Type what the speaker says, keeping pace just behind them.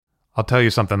I'll tell you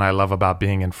something I love about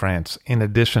being in France, in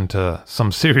addition to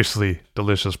some seriously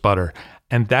delicious butter,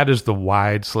 and that is the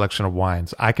wide selection of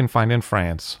wines I can find in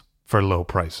France for low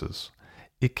prices.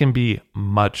 It can be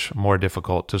much more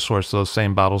difficult to source those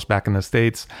same bottles back in the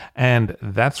States, and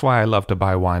that's why I love to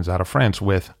buy wines out of France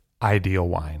with Ideal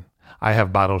Wine. I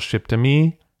have bottles shipped to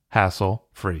me,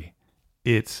 hassle-free.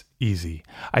 It's easy.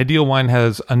 Ideal Wine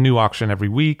has a new auction every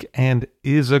week and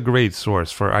is a great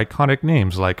source for iconic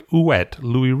names like Ouet,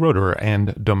 Louis Roeder,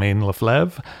 and Domaine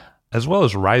Leflevre, as well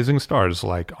as rising stars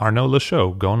like Arnaud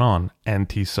Lachaud, Gonon, and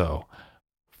Tissot.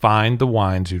 Find the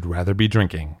wines you'd rather be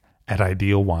drinking at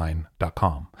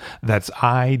idealwine.com. That's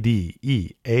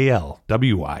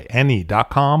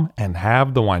IDEALWINE.com and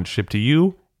have the wine shipped to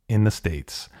you in the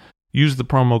States. Use the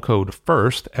promo code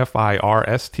FIRST,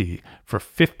 F-I-R-S-T, for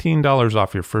 $15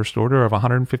 off your first order of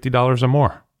 $150 or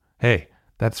more. Hey,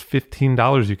 that's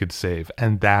 $15 you could save,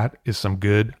 and that is some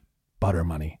good butter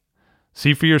money.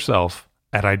 See for yourself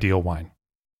at Ideal Wine.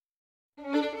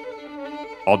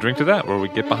 I'll drink to that, where we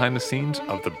get behind the scenes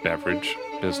of the beverage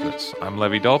business. I'm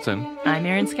Levi Dalton. I'm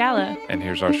Erin Scala. And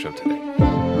here's our show today.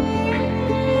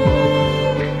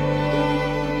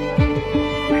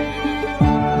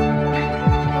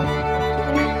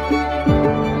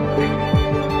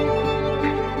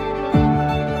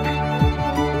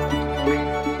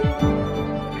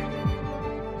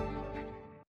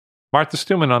 Martha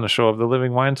Stewman on the show of the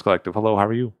Living Wines Collective. Hello, how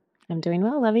are you? I'm doing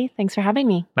well, Levi. Thanks for having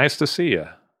me. Nice to see you.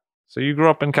 So you grew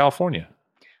up in California?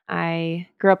 I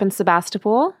grew up in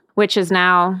Sebastopol, which is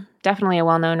now definitely a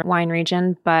well-known wine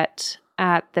region, but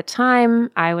at the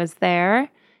time I was there,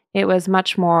 it was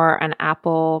much more an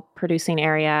apple-producing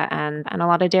area and a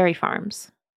lot of dairy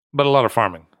farms. But a lot of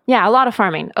farming. Yeah, a lot of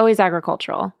farming, always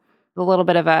agricultural. A little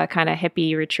bit of a kind of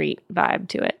hippie retreat vibe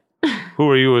to it. Who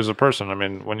were you as a person? I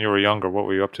mean, when you were younger, what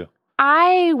were you up to?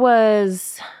 I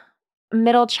was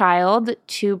middle child,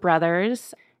 2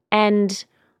 brothers, and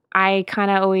I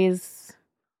kind of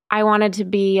I wanted to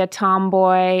be a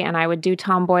tomboy, and I would do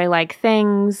tomboy-like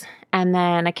things, and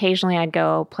then occasionally I'd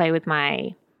go play with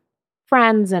my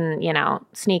friends and,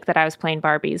 sneak that I was playing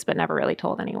Barbies, but never really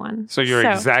told anyone. So you're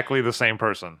exactly the same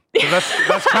person. So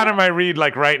that's kind of my read,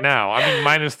 like, right now. I mean,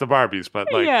 minus the Barbies,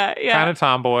 but, like, kind of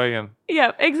tomboy. And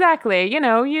yeah, exactly.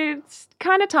 You're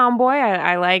kind of tomboy.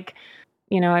 I like,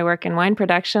 I work in wine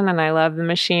production, and I love the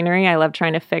machinery. I love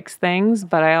trying to fix things,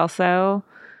 but I also,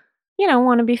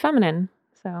 want to be feminine.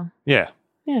 So yeah.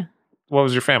 What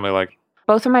was your family like?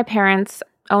 Both of my parents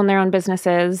own their own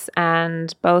businesses,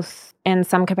 and both in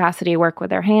some capacity work with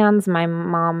their hands. My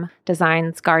mom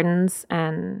designs gardens,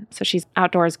 and so she's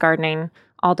outdoors gardening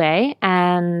all day,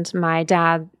 and my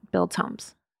dad builds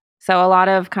homes. So a lot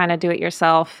of kind of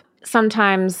do-it-yourself.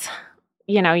 Sometimes,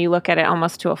 you look at it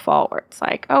almost to a fault where it's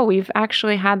like, oh, we've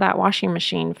actually had that washing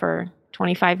machine for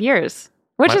 25 years,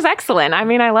 which is excellent. I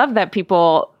mean, I love that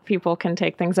people can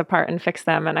take things apart and fix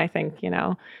them, and I think,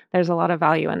 there's a lot of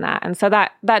value in that. And so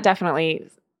that definitely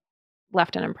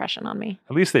left an impression on me.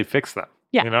 At least they fixed them.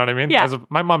 Yeah. You know what I mean? Yeah.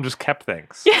 My mom just kept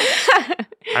things. Yeah.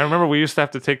 I remember we used to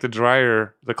have to take the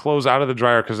clothes out of the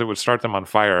dryer because it would start them on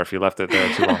fire if you left it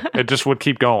there too long. It just would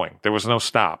keep going. There was no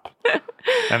stop.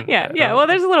 And, Well,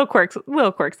 there's little quirks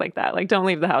like that. Like, don't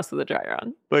leave the house with the dryer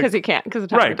on because you can't. Because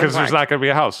because there's not going to be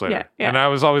a house later. Yeah. And I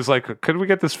was always like, could we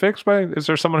get this fixed is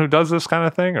there someone who does this kind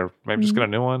of thing, or maybe just get a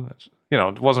new one?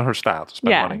 It wasn't her style to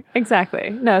spend money. Exactly.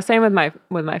 No, same with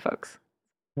my folks.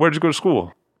 Where'd you go to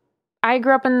school? I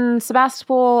grew up in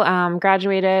Sebastopol,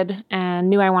 graduated, and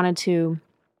knew I wanted to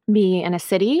be in a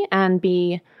city and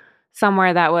be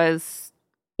somewhere that was,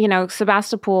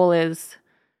 Sebastopol is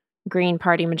Green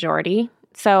Party majority.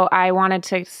 So I wanted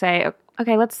to say,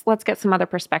 okay, let's get some other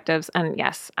perspectives. And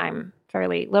yes, I'm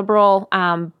fairly liberal.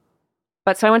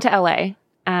 But so I went to LA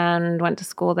and went to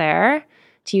school there,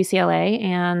 to UCLA.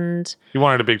 And you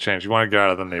wanted a big change. You wanted to get out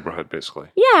of the neighborhood, basically.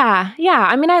 Yeah.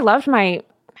 I mean, I loved my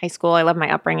high school. I loved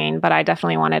my upbringing, but I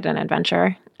definitely wanted an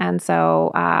adventure. And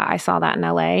so I saw that in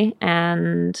LA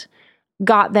and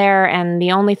got there. And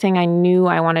the only thing I knew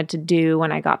I wanted to do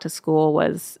when I got to school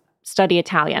was study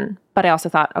Italian. But I also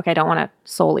thought, okay, I don't want to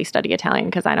solely study Italian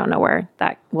because I don't know where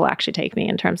that will actually take me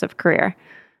in terms of career.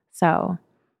 So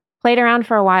played around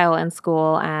for a while in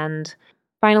school and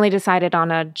finally decided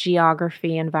on a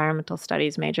geography environmental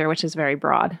studies major, which is very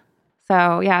broad.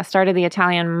 So started the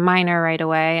Italian minor right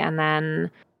away and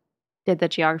then did the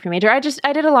geography major. I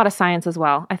did a lot of science as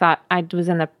well. I thought I was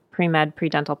in the pre-med,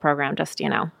 pre-dental program just,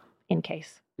 in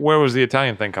case. Where was the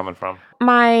Italian thing coming from?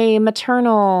 My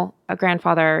maternal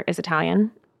grandfather is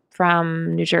Italian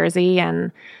from New Jersey,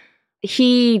 and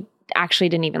he actually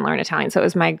didn't even learn Italian. So it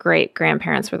was my great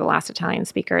grandparents were the last Italian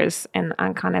speakers and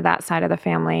on kind of that side of the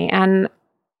family. And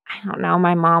I don't know,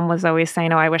 my mom was always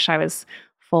saying, oh, I wish I was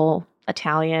full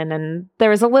Italian. And there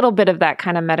was a little bit of that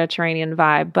kind of Mediterranean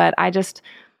vibe, but I don't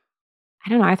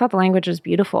know, I thought the language was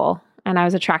beautiful and I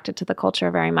was attracted to the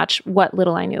culture very much, what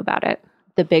little I knew about it.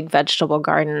 The big vegetable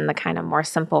garden, the kind of more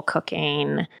simple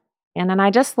cooking. And then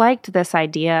I just liked this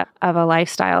idea of a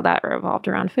lifestyle that revolved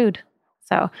around food.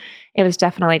 So it was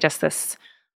definitely just this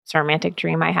romantic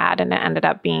dream I had, and it ended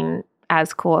up being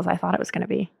as cool as I thought it was going to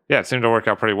be. Yeah, it seemed to work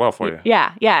out pretty well for you.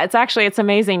 Yeah. It's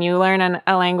amazing. You learn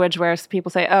a language where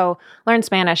people say, oh, learn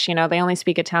Spanish. They only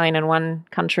speak Italian in one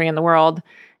country in the world.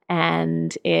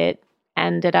 And it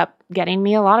ended up getting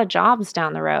me a lot of jobs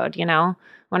down the road.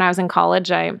 When I was in college,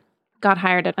 I got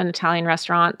hired at an Italian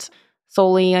restaurant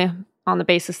solely on the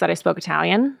basis that I spoke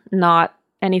Italian, not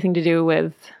anything to do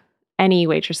with any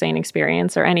waitressing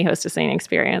experience or any hostessing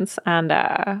experience. And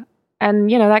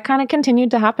that kind of continued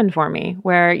to happen for me,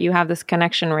 where you have this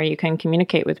connection where you can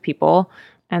communicate with people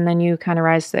and then you kind of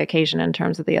rise to the occasion in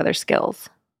terms of the other skills.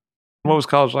 What was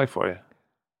college like for you?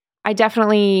 I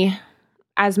definitely,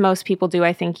 as most people do,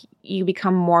 I think you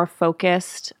become more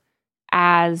focused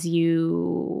as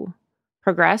you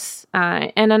progress.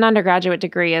 And an undergraduate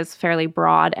degree is fairly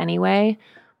broad anyway.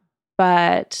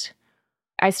 But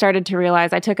I started to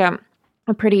realize I took a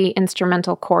pretty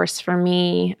instrumental course for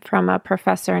me from a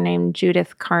professor named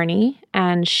Judith Carney,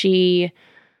 and she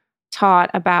taught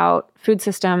about food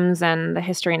systems and the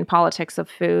history and politics of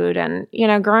food. And,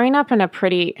 growing up in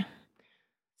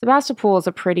Sebastopol is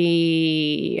a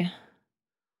pretty,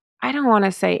 I don't want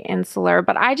to say insular,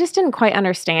 but I just didn't quite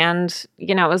understand,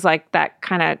 it was like that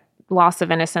kind of loss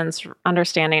of innocence,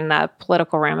 understanding the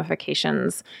political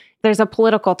ramifications. There's a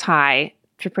political tie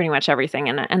to pretty much everything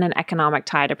and an economic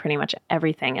tie to pretty much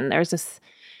everything. And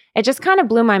it just kind of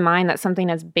blew my mind that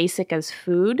something as basic as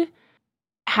food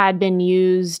had been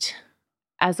used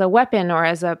as a weapon or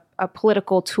as a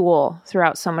political tool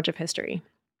throughout so much of history.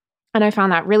 And I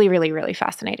found that really, really, really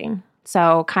fascinating.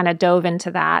 So kind of dove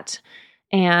into that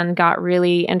and got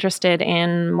really interested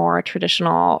in more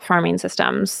traditional farming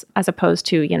systems as opposed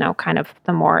to, kind of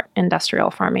the more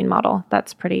industrial farming model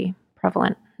that's pretty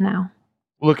prevalent now.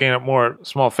 Looking at more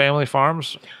small family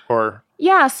farms or?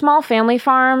 Yeah, small family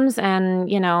farms and,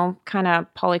 kind of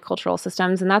polycultural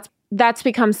systems. And that's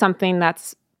become something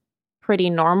that's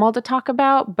pretty normal to talk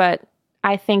about. But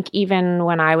I think even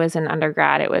when I was in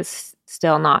undergrad, it was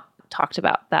still not talked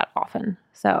about that often.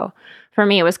 So for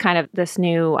me, it was kind of this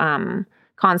new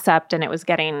concept and it was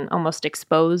getting almost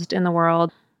exposed in the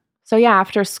world. So yeah,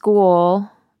 after school,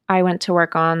 I went to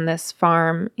work on this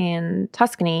farm in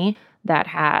Tuscany that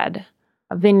had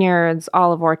vineyards,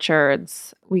 olive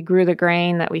orchards. We grew the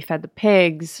grain that we fed the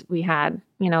pigs. We had,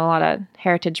 a lot of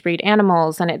heritage breed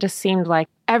animals. And it just seemed like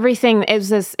everything, it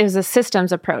was a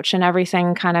systems approach and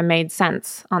everything kind of made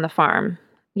sense on the farm.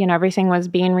 Everything was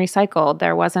being recycled.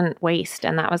 There wasn't waste.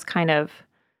 And that was kind of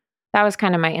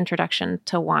my introduction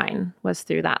to wine, was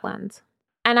through that lens.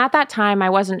 And at that time, I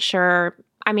wasn't sure.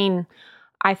 I mean,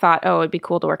 I thought, oh, it'd be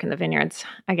cool to work in the vineyards.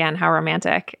 Again, how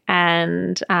romantic.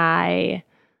 And I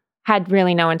had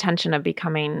really no intention of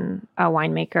becoming a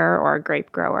winemaker or a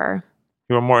grape grower.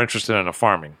 You were more interested in the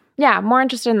farming. Yeah, more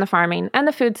interested in the farming and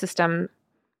the food system.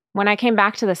 When I came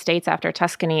back to the States after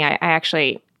Tuscany, I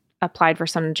actually applied for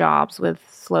some jobs with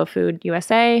Slow Food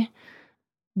USA,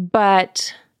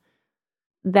 but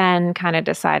then kind of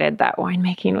decided that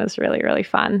winemaking was really, really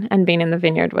fun. And being in the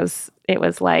vineyard was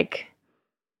like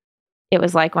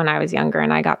when I was younger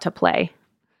and I got to play,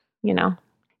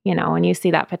 when you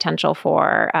see that potential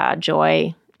for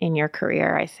joy in your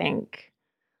career, I think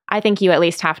you at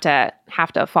least have to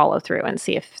follow through and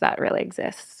see if that really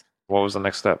exists. What was the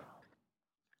next step?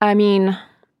 I mean,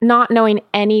 not knowing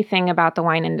anything about the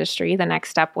wine industry, the next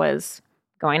step was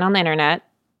going on the internet,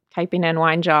 typing in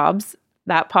wine jobs,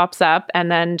 that pops up,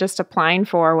 and then just applying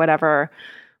for whatever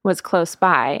was close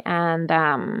by. And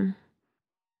I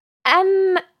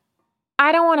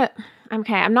don't want to.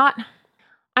 Okay, I'm not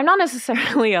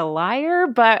necessarily a liar,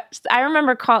 but I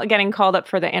remember getting called up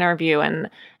for the interview,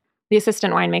 and the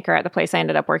assistant winemaker at the place I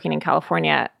ended up working in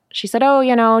California, she said, oh,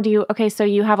 so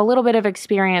you have a little bit of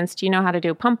experience. Do you know how to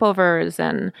do pump overs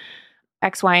and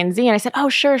X, Y, and Z? And I said, oh,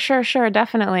 sure,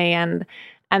 definitely. And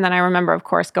then I remember, of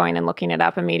course, going and looking it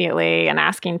up immediately and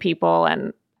asking people.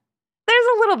 And there's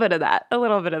a little bit of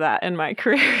that in my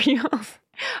career. Oh,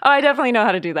 I definitely know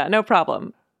how to do that. No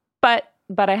problem. But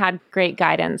I had great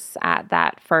guidance at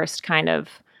that first kind of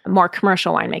more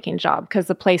commercial winemaking job, because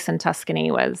the place in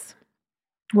Tuscany was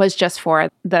was just for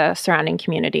the surrounding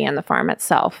community and the farm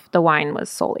itself. The wine was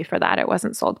solely for that. It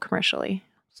wasn't sold commercially.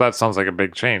 So that sounds like a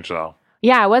big change, though.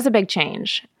 Yeah, it was a big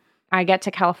change. I get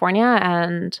to California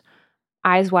and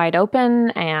eyes wide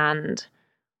open and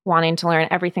wanting to learn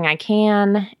everything I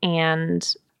can.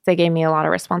 And they gave me a lot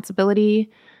of responsibility.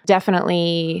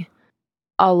 Definitely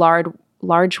a large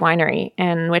winery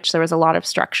in which there was a lot of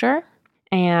structure.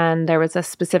 And there was a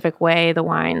specific way the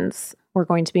wines were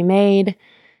going to be made.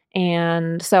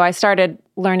 And so I started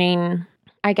learning,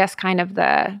 I guess, kind of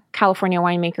the California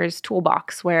winemaker's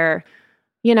toolbox where,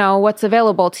 you know, what's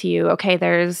available to you. Okay,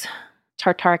 there's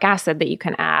tartaric acid that you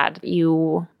can add.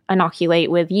 You inoculate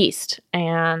with yeast.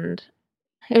 And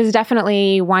it was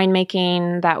definitely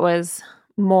winemaking that was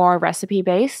more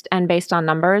recipe-based and based on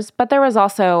numbers. But there was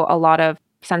also a lot of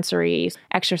sensory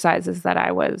exercises that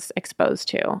I was exposed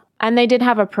to. And they did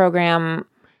have a program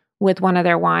with one of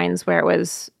their wines where it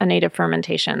was a native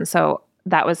fermentation. So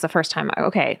that was the first time,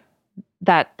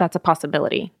 that's a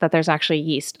possibility, that there's actually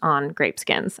yeast on grape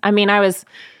skins. I mean, I was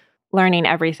learning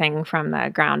everything from the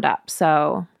ground up.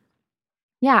 So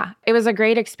yeah, it was a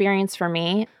great experience for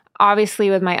me. Obviously,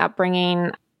 with my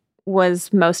upbringing,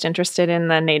 was most interested in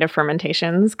the native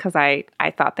fermentations because I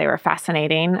thought they were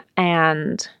fascinating.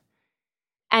 And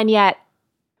yet,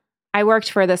 I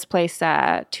worked for this place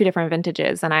 2 different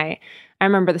vintages, and I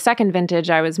remember the second vintage,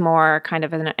 I was more kind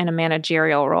of in a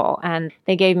managerial role, and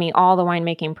they gave me all the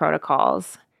winemaking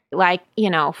protocols. Like, you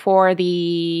know, for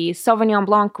the Sauvignon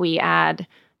Blanc, we add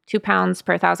 2 pounds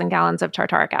per 1,000 gallons of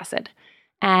tartaric acid.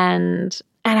 And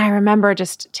I remember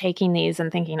just taking these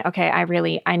and thinking, okay,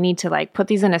 I need to like put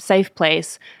these in a safe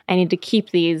place. I need to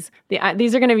keep these.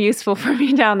 These are going to be useful for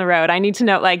me down the road. I need to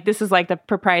know, like, this is like the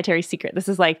proprietary secret. This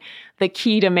is like the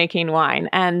key to making wine.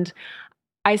 And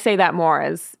I say that more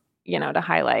as, you know, to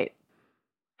highlight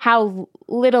how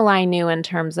little I knew in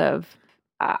terms of,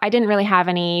 I didn't really have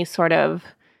any sort of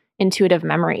intuitive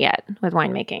memory yet with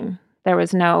winemaking. There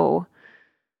was no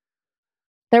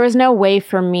way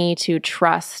for me to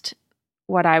trust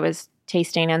what I was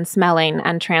tasting and smelling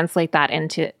and translate that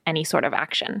into any sort of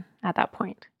action at that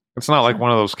point. It's not like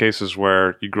one of those cases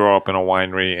where you grow up in a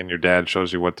winery and your dad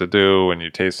shows you what to do and you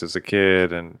taste as a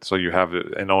kid, and so you have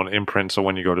an own imprint. So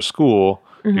when you go to school,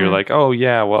 you're like, oh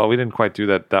yeah, well, we didn't quite do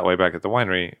that way back at the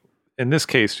winery. In this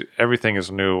case, everything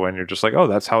is new and you're just like, oh,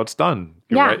 that's how it's done.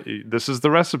 You're right. This is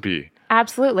the recipe.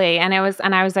 Absolutely. And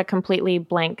I was a completely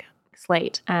blank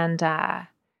slate. And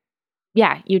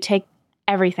you take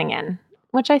everything in,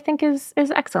 which I think is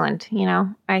excellent. You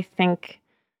know, I think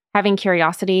having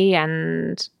curiosity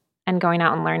and going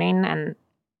out and learning,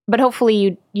 but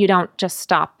hopefully you don't just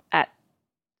stop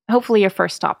hopefully your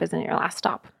first stop isn't your last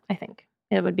stop. I think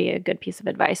it would be a good piece of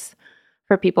advice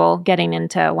for people getting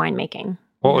into winemaking.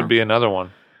 What would be another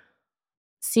one?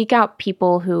 Seek out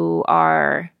people who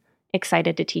are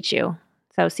excited to teach you.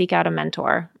 So seek out a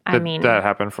mentor. Did that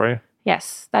happen for you?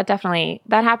 Yes, that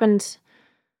happened.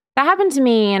 That happened to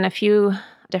me in a few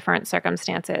different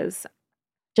circumstances.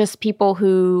 Just people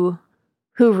who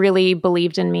really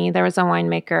believed in me. There was a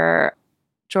winemaker,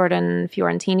 Jordan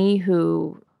Fiorentini,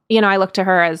 who, you know, I looked to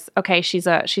her as, okay, she's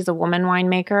a woman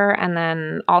winemaker. And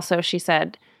then also she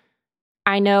said,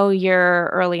 I know you're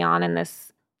early on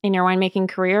in your winemaking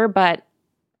career, but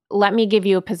let me give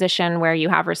you a position where you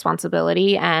have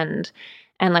responsibility and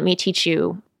let me teach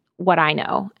you what I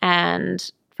know.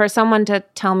 And for someone to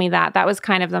tell me that was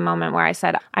kind of the moment where I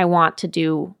said, I want to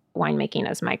do winemaking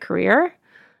as my career.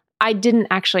 I didn't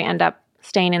actually end up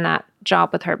staying in that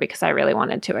job with her because I really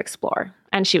wanted to explore.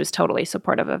 And she was totally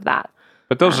supportive of that.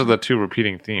 But those are the two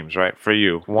repeating themes, right? For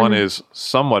you. One is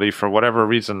somebody, for whatever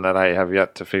reason that I have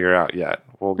yet to figure out yet,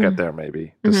 we'll get there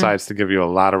maybe, decides to give you a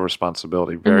lot of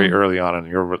responsibility very early on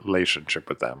in your relationship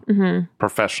with them,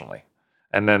 professionally.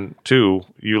 And then 2,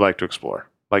 you like to explore.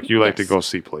 Like you like to go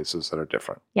see places that are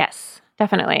different. Yes,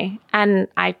 definitely. And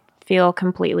I feel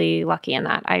completely lucky in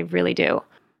that. I really do.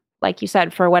 Like you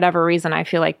said, for whatever reason, I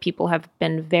feel like people have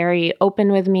been very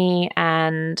open with me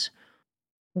and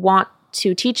want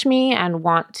to teach me and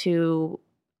want to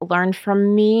learn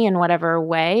from me in whatever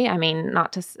way. I mean,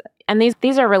 and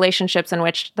these are relationships in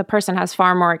which the person has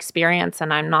far more experience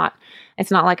and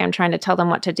it's not like I'm trying to tell them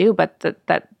what to do, but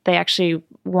that they actually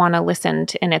want to listen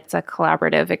to, and it's a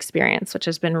collaborative experience, which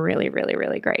has been really, really,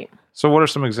 really great. So what are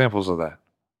some examples of that?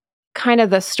 Kind of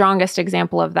the strongest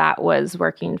example of that was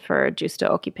working for Giusto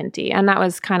Occhipinti. And that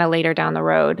was kind of later down the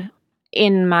road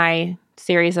in my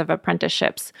series of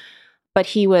apprenticeships. But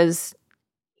he was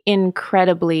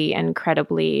incredibly,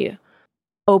 incredibly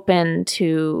open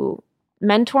to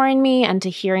mentoring me and to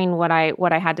hearing what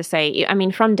I had to say. I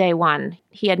mean, from day one,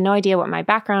 he had no idea what my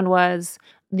background was,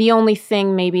 The only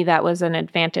thing maybe that was an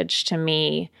advantage to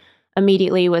me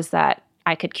immediately was that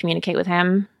I could communicate with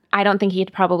him. I don't think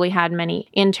he'd probably had many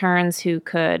interns who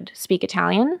could speak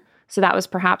Italian. So that was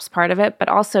perhaps part of it, but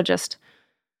also just...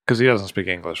 Because he doesn't speak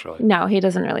English, really. No, he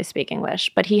doesn't really speak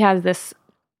English, but he has this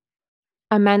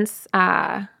immense...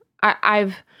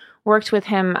 I've worked with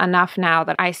him enough now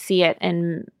that I see it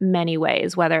in many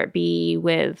ways, whether it be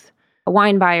with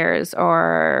wine buyers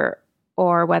or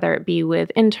whether it be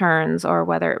with interns or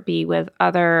whether it be with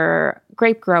other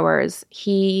grape growers.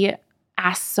 He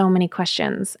asks so many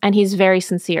questions, and he's very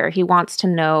sincere. He wants to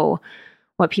know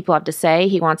what people have to say.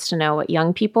 He wants to know what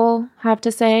young people have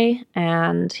to say,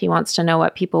 and he wants to know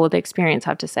what people with experience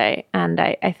have to say. And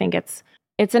I think it's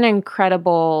an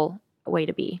incredible way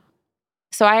to be.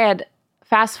 So I had,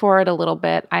 fast forward a little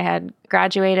bit, I had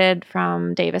graduated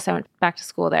from Davis. I went back to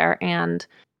school there, and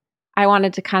I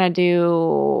wanted to kind of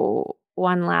do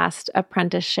one last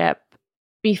apprenticeship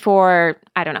before,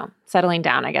 I don't know, settling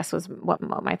down, I guess was what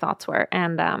my thoughts were.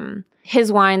 And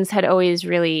his wines had always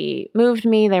really moved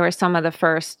me. They were some of the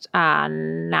first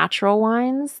natural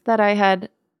wines that I had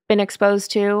been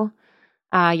exposed to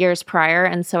years prior.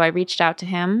 And so I reached out to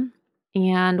him.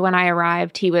 And when I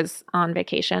arrived, he was on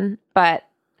vacation. But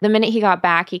the minute he got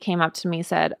back, he came up to me and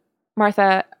said,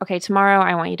 Martha, okay, tomorrow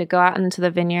I want you to go out into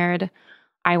the vineyard.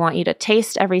 I want you to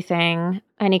taste everything.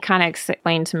 And he kind of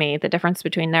explained to me the difference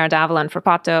between Nero d'Avola and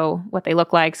Frappato, what they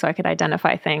look like, so I could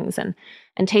identify things and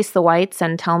taste the whites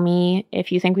and tell me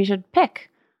if you think we should pick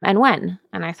and when.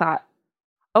 And I thought,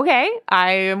 okay,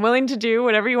 I am willing to do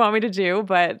whatever you want me to do,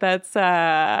 but that's,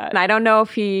 and I don't know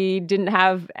if he didn't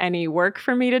have any work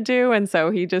for me to do. And so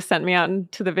he just sent me out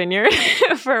into the vineyard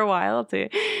for a while to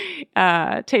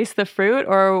taste the fruit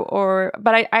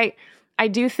but I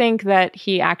do think that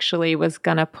he actually was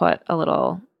going to put a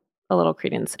little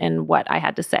credence in what I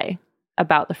had to say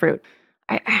about the fruit.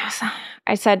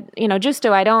 I said,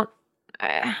 Giusto,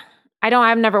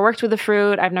 I've never worked with the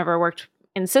fruit. I've never worked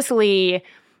in Sicily.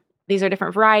 These are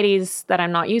different varieties that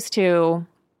I'm not used to.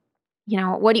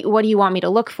 What do you want me to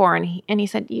look for? And he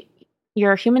said,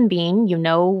 you're a human being. You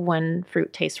know when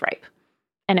fruit tastes ripe.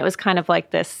 And it was kind of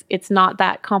like this, it's not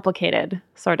that complicated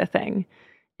sort of thing.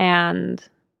 And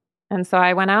so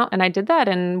I went out and I did that,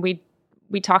 and we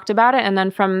talked about it. And then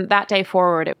from that day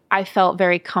forward, I felt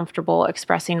very comfortable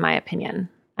expressing my opinion.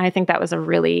 And I think that was a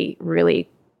really, really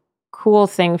cool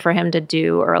thing for him to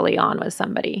do early on with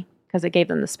somebody, because it gave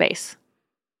them the space.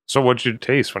 So what'd you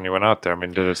taste when you went out there? I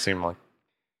mean, did it seem like...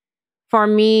 For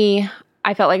me,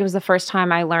 I felt like it was the first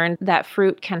time I learned that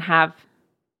fruit can have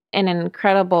an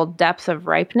incredible depth of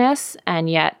ripeness and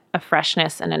yet a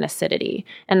freshness and an acidity.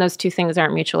 And those two things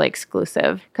aren't mutually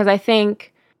exclusive. Because I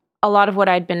think a lot of what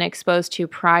I'd been exposed to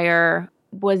prior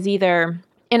was either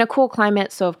in a cool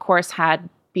climate, so of course had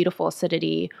beautiful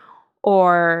acidity,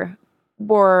 or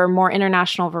were more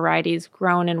international varieties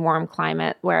grown in warm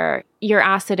climate where your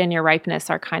acid and your ripeness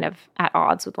are kind of at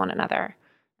odds with one another.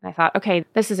 And I thought, okay,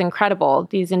 this is incredible.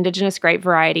 These indigenous grape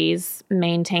varieties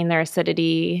maintain their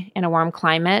acidity in a warm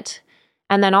climate.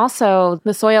 And then also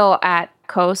the soil at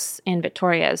Kos in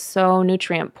Victoria is so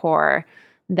nutrient poor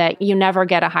that you never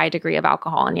get a high degree of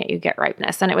alcohol, and yet you get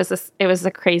ripeness. And it was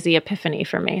a crazy epiphany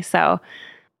for me. So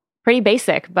pretty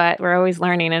basic, but we're always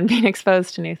learning and being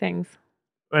exposed to new things.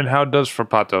 And how does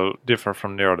Frappato differ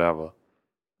from Nero d'Avola?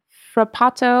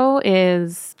 Frappato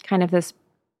is kind of this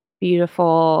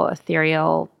beautiful,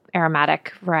 ethereal,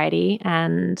 aromatic variety,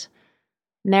 and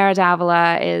Nero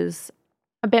d'Avola is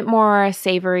a bit more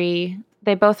savory.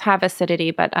 They both have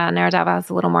acidity, but Nero d'Avola has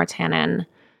a little more tannin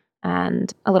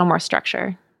and a little more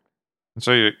structure. And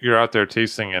so you're out there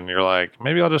tasting, and you're like,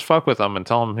 maybe I'll just fuck with him and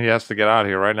tell him he has to get out of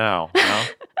here right now. You know?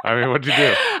 I mean, what'd you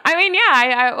do? I mean,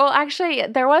 yeah. Well, actually,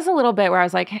 there was a little bit where I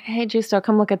was like, hey, Giusto,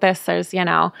 come look at this. There's,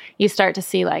 you start to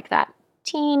see like that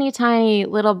teeny tiny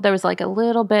little, there was like a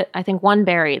little bit, I think one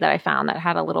berry that I found that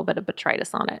had a little bit of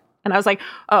botrytis on it. And I was like,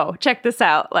 oh, check this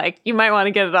out. Like, you might want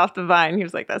to get it off the vine. He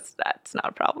was like, that's not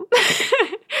a problem.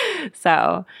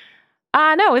 So,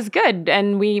 no, it was good.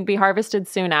 And we harvested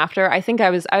soon after. I think I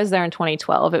was there in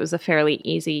 2012. It was a fairly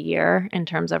easy year in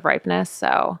terms of ripeness.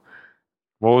 So,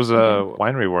 what was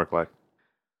winery work like?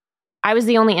 I was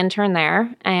the only intern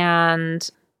there and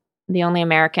the only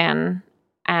American,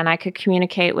 and I could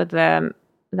communicate with the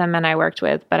men I worked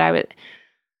with, but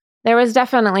there was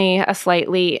definitely a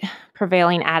slightly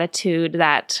prevailing attitude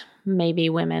that maybe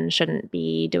women shouldn't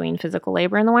be doing physical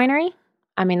labor in the winery.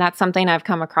 I mean, that's something I've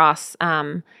come across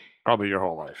probably your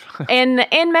whole life.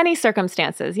 in many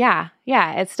circumstances. Yeah.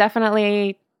 It's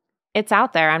definitely, it's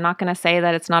out there. I'm not going to say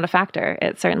that it's not a factor.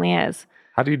 It certainly is.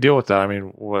 How do you deal with that? I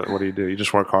mean, what do? You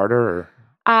just work harder? Or?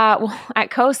 Well,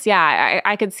 at Coast, yeah,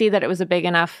 I could see that it was a big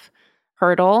enough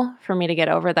hurdle for me to get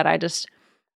over that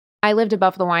I lived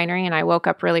above the winery and I woke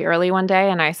up really early one day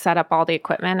and I set up all the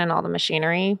equipment and all the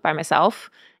machinery by myself.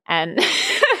 And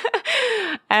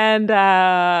and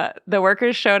the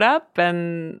workers showed up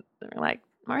and they were like,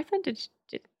 Martha, did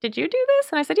you do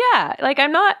this? And I said, yeah, like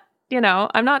I'm not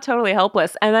totally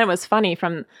helpless. And then it was funny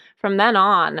from then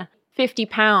on, 50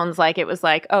 pounds, like it was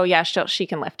like, oh yeah, she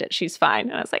can lift it. She's fine.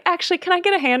 And I was like, actually, can I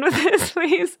get a hand with this,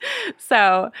 please?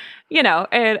 So, it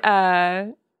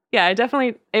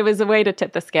was a way to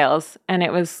tip the scales. And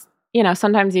it was,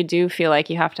 sometimes you do feel like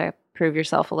you have to prove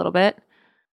yourself a little bit.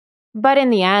 But in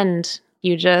the end,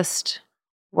 you just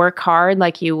work hard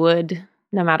like you would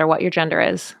no matter what your gender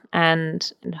is.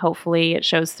 And hopefully it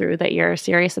shows through that you're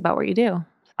serious about what you do.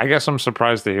 I guess I'm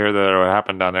surprised to hear that it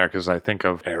happened down there because I think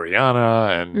of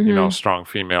Ariana and, strong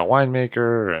female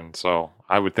winemaker. And so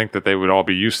I would think that they would all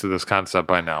be used to this concept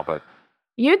by now. But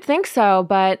you'd think so,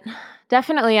 but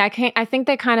definitely I think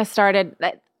they kind of started,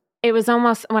 it was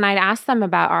almost, when I'd asked them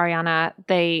about Ariana,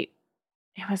 it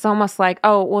was almost like,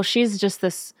 oh, well, she's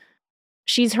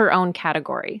her own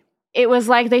category. It was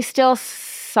like they still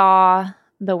saw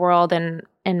the world in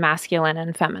masculine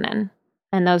and feminine.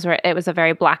 And it was a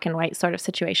very black and white sort of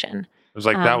situation. It was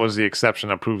like that was the exception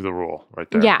that proved the rule right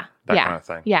there. Yeah. That kind of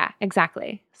thing. Yeah,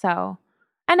 exactly. So,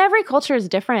 and every culture is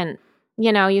different.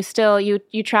 You still,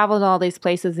 you travel to all these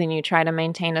places and you try to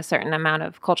maintain a certain amount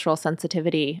of cultural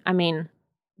sensitivity. I mean,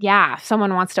 yeah, if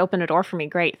someone wants to open a door for me,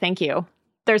 great, thank you.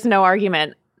 There's no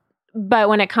argument. But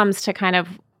when it comes to kind of,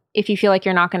 if you feel like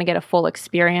you're not going to get a full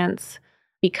experience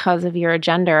because of your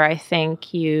gender, I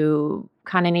think you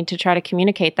kind of need to try to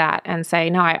communicate that and say,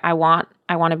 no, I want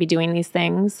to be doing these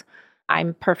things.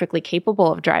 I'm perfectly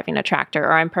capable of driving a tractor,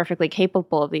 or I'm perfectly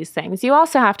capable of these things. You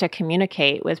also have to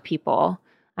communicate with people.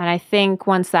 And I think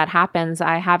once that happens,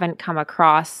 I haven't come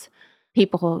across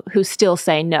people who still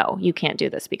say, no, you can't do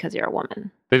this because you're a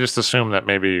woman. They just assume that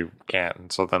maybe you can't,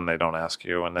 and so then they don't ask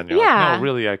you, and then you're like, no,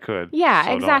 really, I could. Yeah,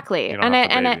 so exactly.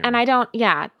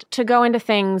 To go into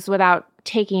things without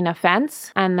taking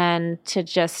offense, and then to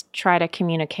just try to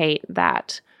communicate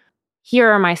that here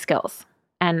are my skills,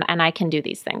 and I can do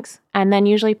these things. And then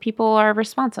usually people are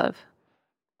responsive.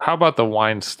 How about the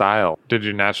wine style? Did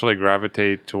you naturally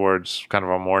gravitate towards kind of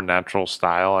a more natural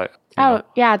style?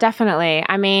 Yeah, definitely.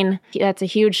 I mean, that's a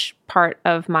huge part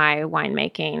of my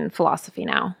winemaking philosophy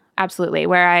now. Absolutely.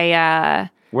 Where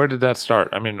did that start?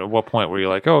 I mean, at what point were you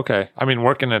like, oh, okay. I mean,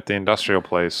 working at the industrial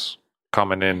place,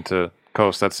 coming into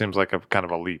Coast, that seems like a kind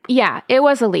of a leap. Yeah, it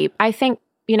was a leap. I think,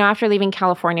 after leaving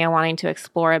California, wanting to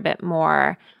explore a bit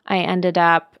more, I ended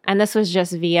up, and this was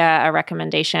just via a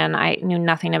recommendation. I knew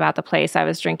nothing about the place. I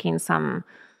was drinking some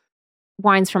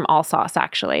wines from Alsace,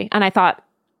 actually. And I thought,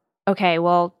 okay,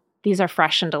 well, these are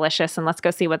fresh and delicious, and let's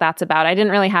go see what that's about. I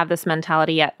didn't really have this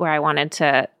mentality yet where I wanted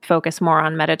to focus more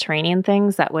on Mediterranean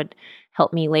things that would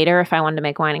help me later if I wanted to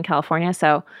make wine in California.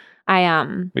 So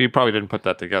Well, you probably didn't put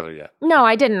that together yet. No,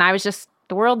 I didn't. I was just,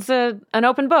 the world's an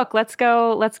open book. Let's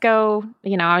go.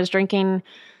 I was drinking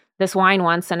this wine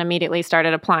once and immediately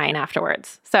started applying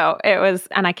afterwards. So it was,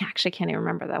 and I actually can't even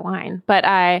remember the wine. But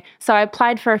I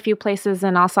applied for a few places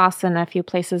in Alsace and a few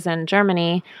places in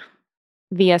Germany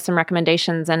via some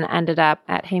recommendations and ended up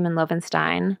at Heyman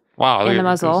Loewenstein in the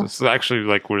Mosel. It's actually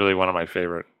like really one of my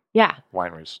favorite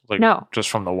wineries. Just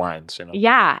from the wines,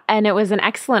 Yeah, and it was an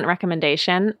excellent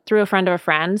recommendation through a friend of a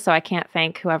friend, so I can't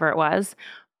thank whoever it was.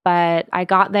 But I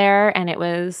got there and it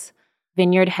was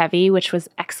vineyard heavy, which was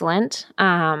excellent.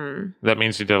 That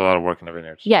means you did a lot of work in the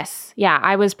vineyards. Yes. Yeah.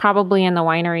 I was probably in the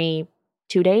winery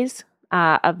 2 days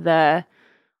I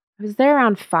was there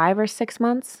around 5 or 6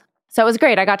 months. So it was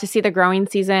great. I got to see the growing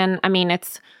season. I mean,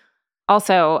 it's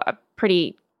also a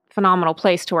pretty phenomenal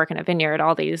place to work in a vineyard.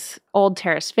 All these old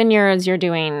terrace vineyards, you're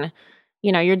doing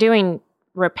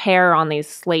repair on these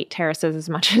slate terraces as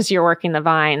much as you're working the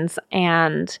vines.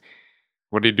 And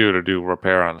what do you do to do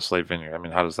repair on a slate vineyard? I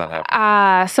mean, how does that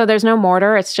happen? So there's no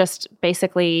mortar. It's just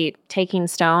basically taking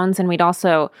stones. And we'd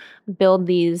also build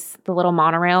the little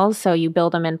monorails. So you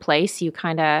build them in place. You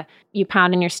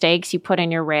pound in your stakes, you put in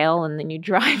your rail, and then you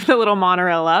drive the little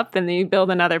monorail up, and then you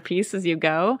build another piece as you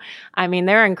go. I mean,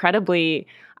 they're incredibly,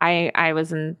 I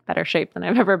was in better shape than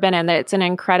I've ever been in. It's an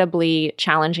incredibly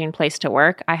challenging place to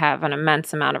work. I have an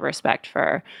immense amount of respect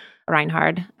for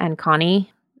Reinhard and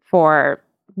Connie for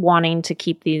wanting to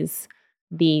keep these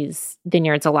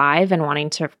vineyards alive and wanting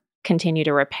to continue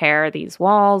to repair these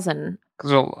walls. And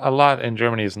because a lot in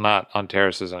Germany is not on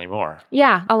terraces anymore.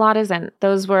 Yeah, a lot isn't.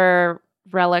 Those were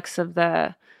relics of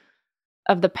the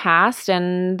past,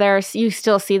 and you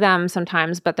still see them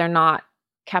sometimes, but they're not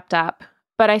kept up.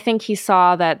 But I think he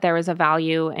saw that there was a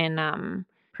value in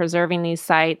preserving these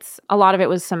sites. A lot of it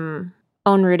was some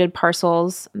own-rooted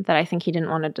parcels that I think he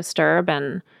didn't want to disturb.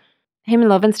 And Heimann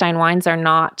Lowenstein wines are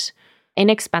not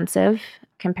inexpensive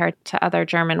compared to other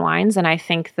German wines. And I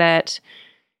think that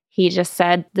he just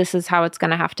said, this is how it's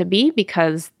going to have to be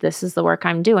because this is the work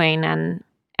I'm doing. And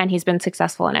he's been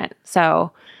successful in it.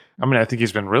 So, I mean, I think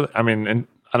he's been really, and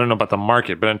I don't know about the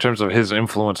market, but in terms of his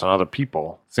influence on other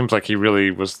people, it seems like he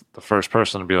really was the first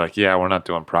person to be like, yeah, we're not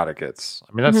doing Pradeghits.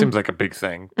 I mean, that seems like a big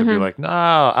thing to be like, no,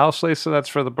 Auslese, that's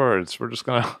for the birds. We're just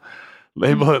going to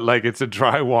label it like it's a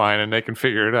dry wine and they can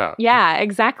figure it out. Yeah,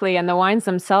 exactly. And the wines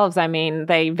themselves, I mean,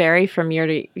 they vary from year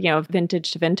to,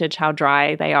 vintage to vintage, how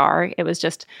dry they are. It was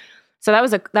just, so that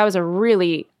was a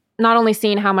really, not only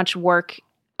seeing how much work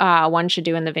one should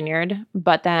do in the vineyard,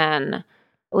 but then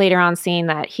later on seeing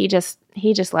that he just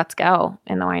lets go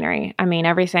in the winery. I mean,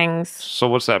 everything's... So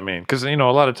what's that mean? Because, a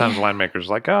lot of times winemakers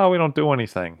are like, oh, we don't do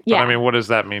anything. But yeah. I mean, what does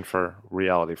that mean for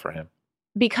reality for him?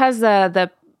 Because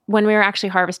when we were actually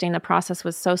harvesting, the process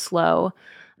was so slow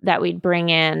that we'd bring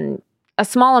in a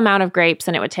small amount of grapes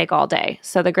and it would take all day.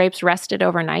 So the grapes rested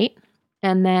overnight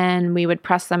and then we would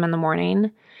press them in the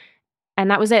morning. And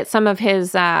that was it. Some of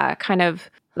his kind of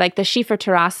like the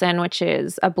Schieferterrassen, which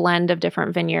is a blend of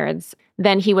different vineyards,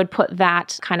 then he would put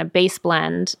that kind of base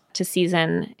blend to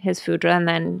season his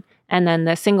foudre, and then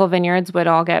the single vineyards would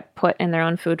all get put in their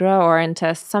own foudre or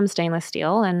into some stainless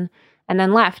steel and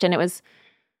then left. And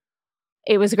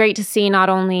it was great to see not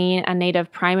only a native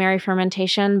primary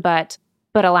fermentation, but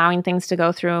allowing things to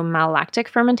go through malolactic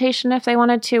fermentation if they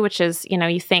wanted to, which is,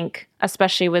 you think,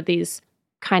 especially with these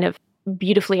kind of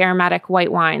beautifully aromatic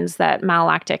white wines, that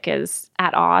malolactic is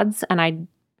at odds. And I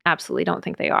absolutely don't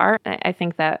think they are. I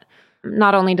think that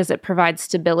not only does it provide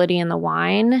stability in the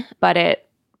wine, but it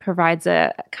provides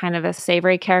a kind of a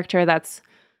savory character that's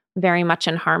very much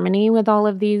in harmony with all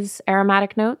of these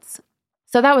aromatic notes.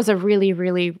 So that was a really,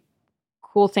 really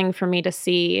cool thing for me to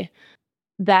see,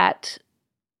 that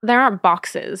there aren't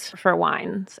boxes for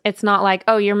wines. It's not like,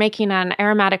 oh, you're making an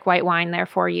aromatic white wine,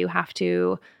 therefore you have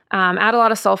to add a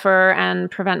lot of sulfur and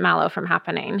prevent malo from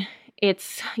happening.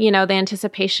 It's, the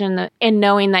anticipation in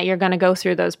knowing that you're going to go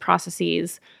through those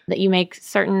processes, that you make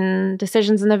certain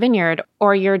decisions in the vineyard,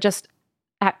 or you're just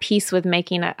at peace with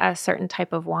making a certain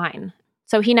type of wine.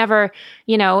 So he never,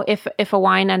 if a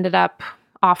wine ended up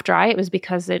off dry, it was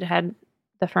because the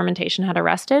fermentation had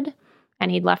arrested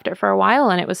and he'd left it for a while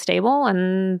and it was stable,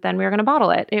 and then we were going to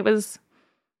bottle it. It was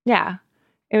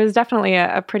definitely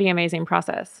a pretty amazing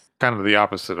process. Kind of the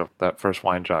opposite of that first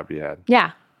wine job you had.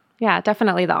 Yeah,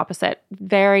 definitely the opposite.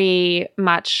 Very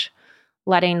much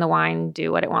letting the wine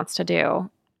do what it wants to do.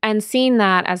 And seeing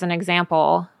that as an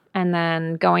example, and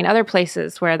then going other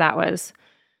places where that was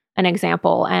an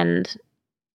example. And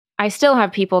I still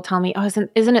have people tell me, oh,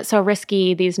 isn't it so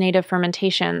risky, these native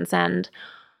fermentations? And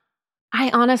I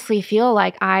honestly feel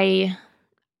like I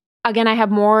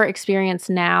have more experience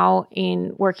now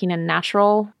in working in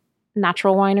natural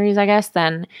wineries, I guess,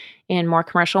 than in more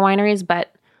commercial wineries.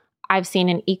 But I've seen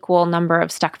an equal number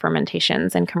of stuck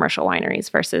fermentations in commercial wineries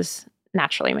versus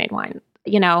naturally made wine.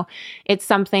 It's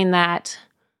something that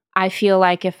I feel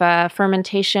like if a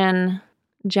fermentation,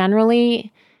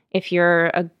 generally, if you're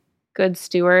a good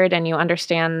steward and you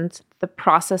understand the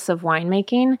process of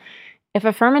winemaking, if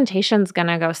a fermentation's going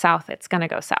to go south, it's going to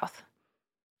go south.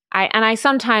 I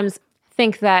sometimes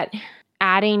think that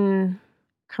adding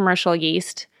commercial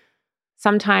yeast,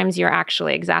 sometimes you're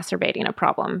actually exacerbating a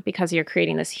problem because you're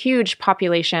creating this huge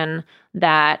population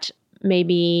that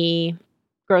maybe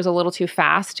grows a little too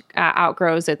fast,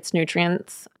 outgrows its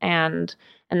nutrients, and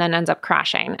then ends up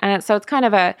crashing. And so it's kind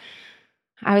of I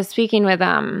was speaking with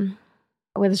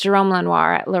Jerome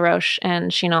Lenoir at La Roche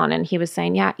and Chinon, and he was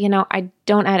saying, I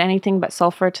don't add anything but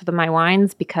sulfur to my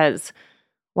wines because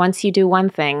once you do one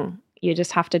thing, you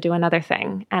just have to do another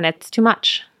thing, and it's too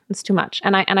much. It's too much.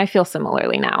 And I feel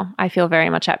similarly now. I feel very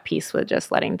much at peace with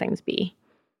just letting things be.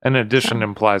 An addition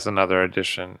implies another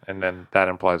addition, and then that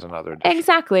implies another addition.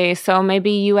 Exactly. So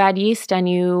maybe you add yeast and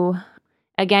your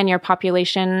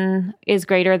population is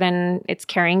greater than its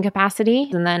carrying capacity.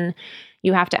 And then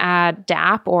you have to add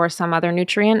DAP or some other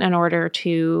nutrient in order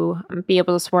to be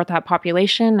able to support that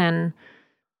population. And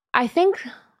I think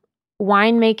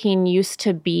winemaking used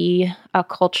to be a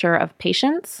culture of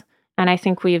patience. And I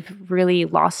think we've really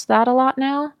lost that a lot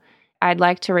now. I'd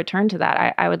like to return to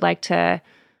that. I would like to,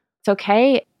 it's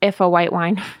okay if a white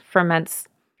wine ferments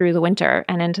through the winter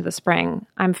and into the spring.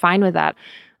 I'm fine with that.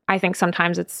 I think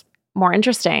sometimes it's more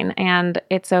interesting, and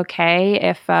it's okay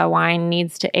if a wine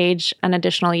needs to age an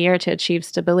additional year to achieve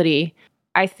stability.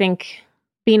 I think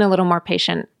being a little more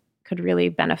patient could really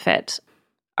benefit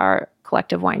our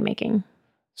collective winemaking.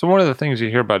 So one of the things you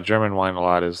hear about German wine a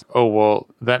lot is, oh, well,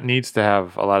 that needs to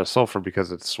have a lot of sulfur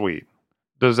because it's sweet.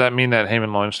 Does that mean that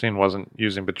Heimann Lowenstein wasn't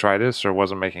using botrytis or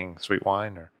wasn't making sweet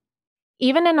wine? Or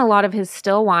even in a lot of his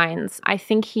still wines, I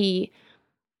think he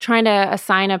trying to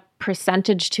assign a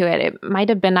percentage to it. It might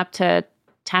have been up to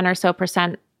 10 or so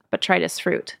percent botrytis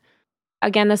fruit.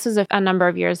 Again, this was a number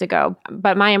of years ago,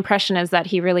 but my impression is that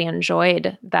he really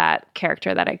enjoyed that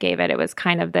character that it gave it. It was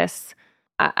kind of this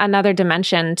another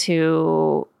dimension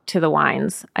to the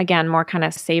wines. Again, more kind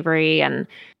of savory and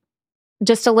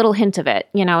just a little hint of it.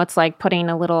 You know, it's like putting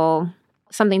a little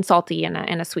something salty in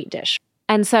a sweet dish.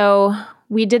 And so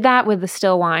we did that with the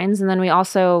still wines, and then we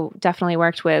also definitely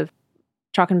worked with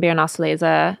Trockenbeer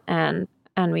Auslese, and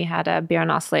we had a beer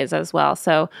Auslese as well.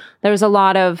 So there was a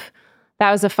lot of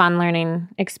that was a fun learning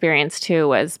experience too,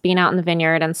 was being out in the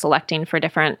vineyard and selecting for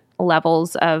different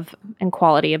levels of and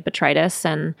quality of botrytis,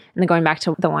 and then going back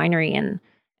to the winery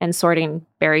and sorting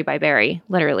berry by berry,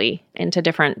 literally into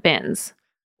different bins,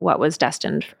 what was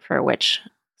destined for which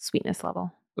sweetness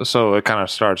level. So it kind of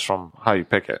starts from how you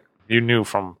pick it. You knew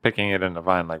from picking it in the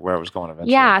vine, like where it was going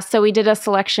eventually. Yeah, so we did a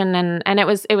selection, and it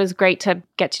was great to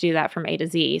get to do that from A to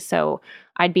Z. So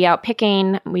I'd be out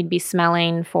picking, we'd be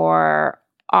smelling for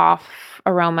off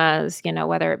aromas, you know,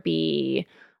 whether it be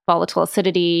volatile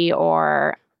acidity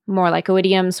or more like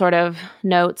oidium sort of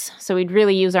notes. So we'd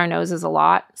really use our noses a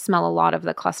lot, smell a lot of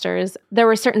the clusters. There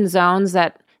were certain zones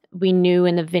that we knew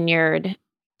in the vineyard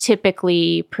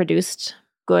typically produced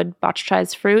good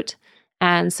botrytized fruit.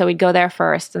 And so we'd go there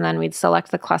first, and then we'd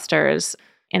select the clusters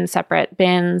in separate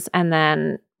bins, and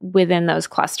then within those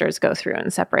clusters go through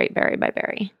and separate berry by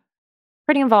berry.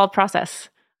 Pretty involved process.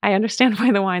 I understand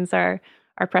why the wines are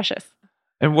precious.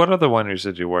 And what other wineries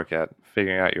did you work at,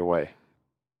 figuring out your way?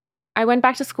 I went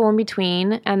back to school in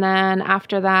between, and then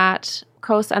after that,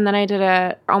 and then I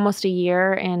did almost a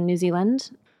year in New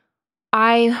Zealand.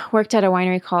 I worked at a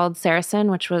winery called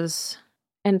Saracen, which was,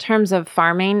 in terms of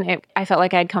farming, I felt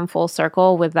like I'd come full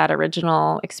circle with that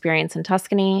original experience in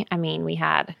Tuscany. I mean,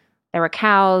 there were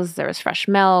cows, there was fresh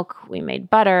milk, we made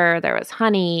butter, there was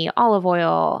honey, olive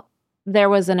oil. There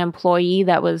was an employee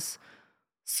that was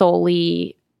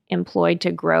solely employed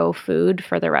to grow food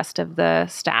for the rest of the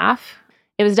staff.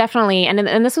 It was definitely,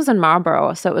 and this was in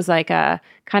Marlborough, so it was like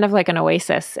kind of like an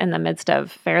oasis in the midst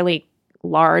of fairly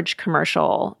large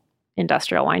commercial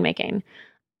industrial winemaking.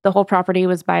 The whole property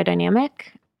was biodynamic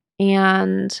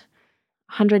and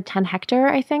 110 hectare,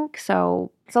 I think. So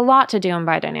it's a lot to do in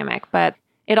biodynamic, but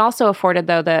it also afforded,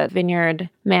 though, the vineyard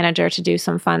manager to do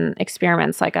some fun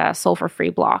experiments like a sulfur-free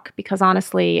block, because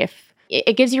honestly, if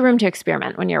it gives you room to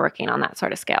experiment when you're working on that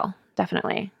sort of scale,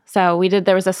 definitely. So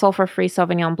there was a sulfur-free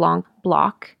Sauvignon Blanc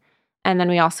block, and then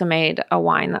we also made a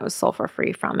wine that was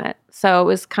sulfur-free from it. So it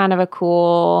was kind of a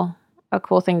cool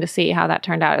thing to see how that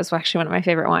turned out. It was actually one of my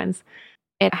favorite wines.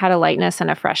 It had a lightness and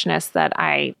a freshness that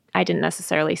I didn't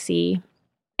necessarily see.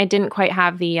 It didn't quite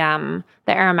have the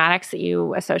aromatics that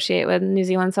you associate with New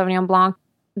Zealand Sauvignon Blanc.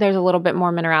 There's a little bit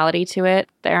more minerality to it.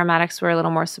 The aromatics were a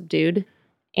little more subdued.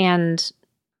 And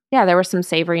yeah, there were some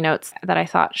savory notes that I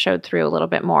thought showed through a little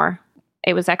bit more.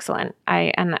 It was excellent.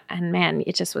 And man,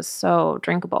 it just was so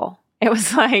drinkable. It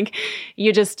was like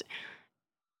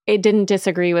it didn't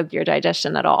disagree with your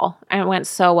digestion at all. And it went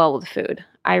so well with food.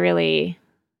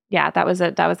 That was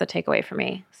a takeaway for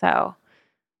me. So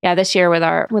yeah, this year with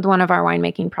one of our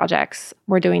winemaking projects,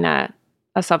 we're doing a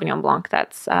Sauvignon Blanc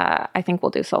that's I think we'll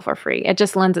do sulfur free. It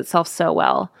just lends itself so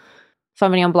well.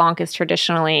 Sauvignon Blanc is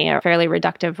traditionally a fairly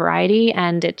reductive variety,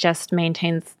 and it just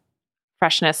maintains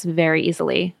freshness very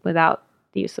easily without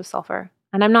the use of sulfur.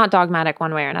 And I'm not dogmatic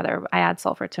one way or another. I add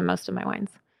sulfur to most of my wines.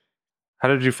 How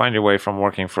did you find your way from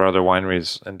working for other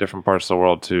wineries in different parts of the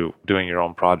world to doing your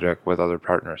own project with other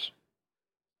partners?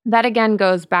 That again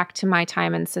goes back to my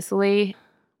time in Sicily.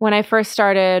 When I first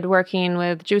started working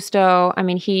with Giusto, I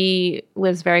mean, he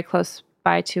lives very close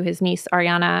by to his niece,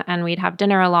 Arianna, and we'd have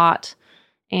dinner a lot.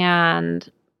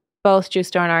 And both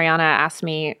Giusto and Arianna asked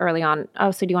me early on,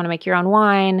 oh, so do you want to make your own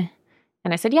wine?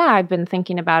 And I said, yeah, I've been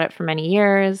thinking about it for many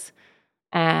years.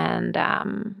 And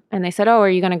they said, oh, are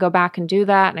you going to go back and do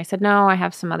that? And I said, no, I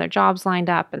have some other jobs lined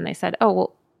up. And they said, oh,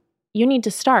 well, you need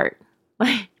to start.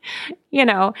 You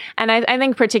know, and I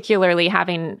think particularly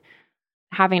having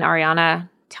Arianna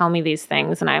tell me these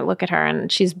things, and I look at her and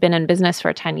she's been in business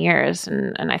for 10 years.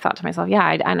 And I thought to myself,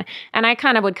 yeah, and I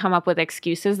kind of would come up with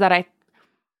excuses that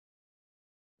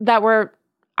were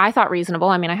I thought reasonable.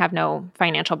 I mean, I have no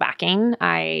financial backing.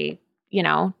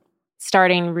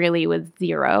 Starting really with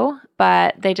zero,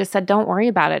 but they just said, don't worry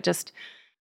about it. Just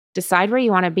decide where you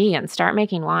want to be and start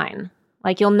making wine.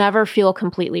 Like you'll never feel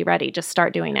completely ready. Just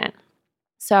start doing it.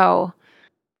 So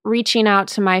reaching out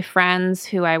to my friends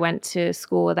who I went to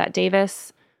school with at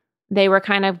Davis, they were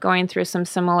kind of going through some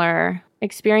similar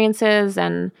experiences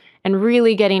and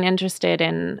really getting interested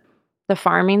in the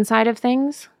farming side of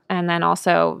things. And then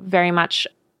also very much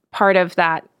part of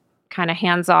that kind of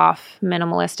hands-off,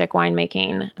 minimalistic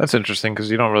winemaking. That's interesting because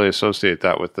you don't really associate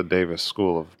that with the Davis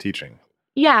School of Teaching.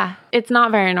 Yeah, it's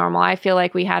not very normal. I feel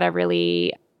like we had a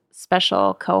really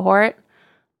special cohort.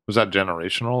 Was that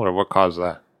generational or what caused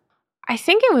that? I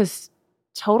think it was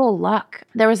total luck.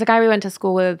 There was a guy we went to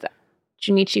school with,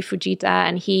 Junichi Fujita,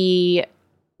 and he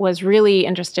was really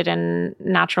interested in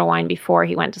natural wine before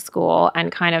he went to school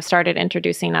and kind of started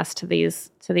introducing us to these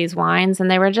wines.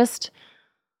 And they just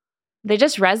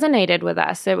resonated with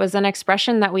us. It was an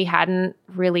expression that we hadn't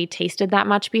really tasted that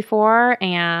much before,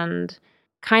 and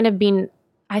kind of being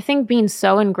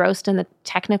so engrossed in the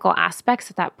technical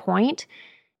aspects at that point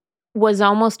was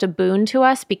almost a boon to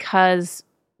us because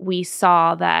we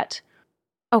saw that,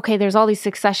 okay, there's all these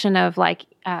succession of like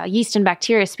yeast and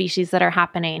bacteria species that are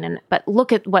happening, but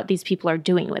look at what these people are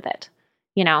doing with it.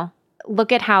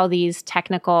 Look at how these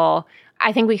technical,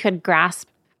 I think we could grasp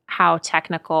how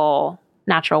technical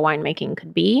natural winemaking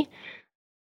could be.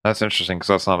 That's interesting because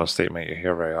that's not a statement you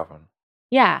hear very often.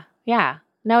 Yeah.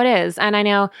 No, it is. And I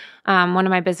know one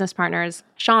of my business partners,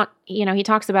 Sean, he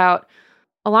talks about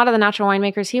a lot of the natural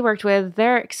winemakers he worked with,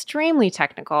 they're extremely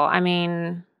technical. I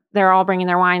mean, they're all bringing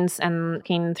their wines and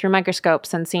looking through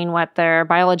microscopes and seeing what their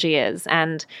biology is.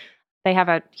 And they have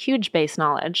a huge base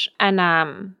knowledge. And,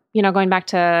 going back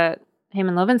to him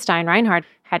and Loewenstein, Reinhard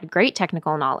had great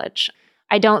technical knowledge.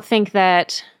 I don't think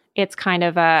that it's kind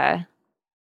of a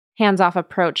hands-off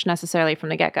approach necessarily from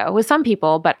the get-go with some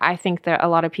people, but I think that a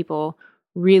lot of people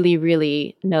really,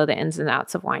 really know the ins and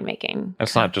outs of winemaking.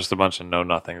 It's not just a bunch of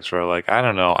know-nothings who are like, I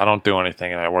don't know, I don't do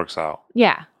anything and it works out.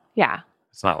 Yeah.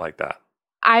 It's not like that.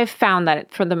 I've found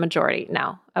that for the majority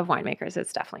now of winemakers,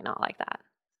 it's definitely not like that.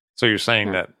 So you're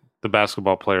saying that the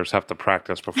basketball players have to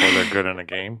practice before they're good in a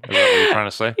game? Is that what you're trying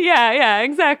to say? Yeah,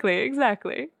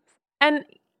 exactly. And,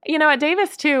 at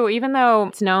Davis too, even though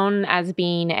it's known as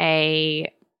being a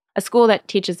school that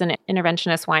teaches an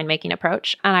interventionist winemaking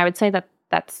approach, and I would say that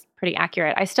that's pretty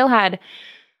accurate. I still had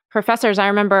professors. I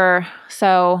remember,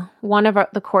 so one of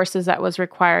the courses that was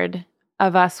required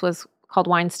of us was called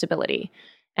wine stability.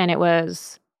 And it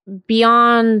was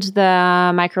beyond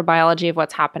the microbiology of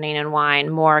what's happening in wine,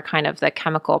 more kind of the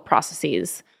chemical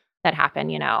processes that happen,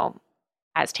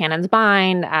 as tannins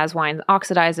bind, as wine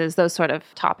oxidizes, those sort of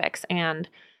topics. And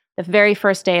the very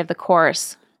first day of the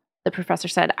course, the professor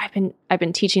said, I've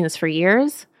been teaching this for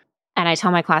years. And I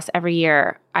tell my class every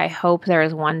year, I hope there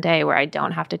is one day where I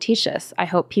don't have to teach this. I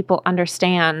hope people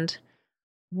understand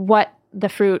what the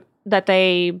fruit that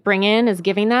they bring in is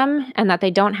giving them and that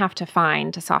they don't have to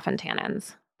find to soften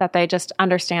tannins, that they just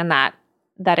understand that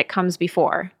it comes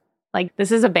before. Like,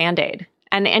 this is a Band-Aid.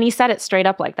 And he said it straight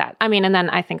up like that. I mean, and then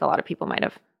I think a lot of people might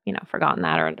have, forgotten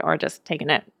that or just taken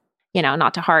it,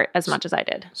 not to heart as much as I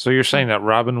did. So you're saying that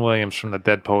Robin Williams from the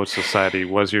Dead Poets Society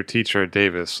was your teacher at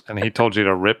Davis, and he told you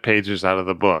to rip pages out of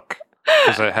the book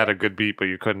because it had a good beat, but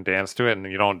you couldn't dance to it,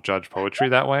 and you don't judge poetry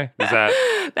that way? Is that...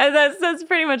 That's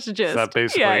pretty much the gist. Is that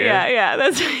basically it? Yeah,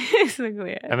 that's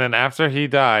basically it. And then after he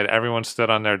died, everyone stood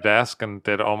on their desk and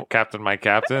did Captain, My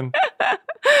Captain?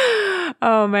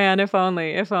 Oh, man, if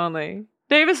only.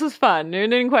 Davis was fun. It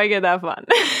didn't quite get that fun.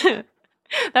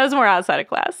 That was more outside of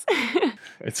class.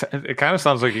 It kind of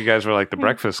sounds like you guys were like the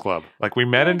Breakfast Club. Like, we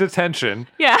met in detention.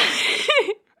 Yeah.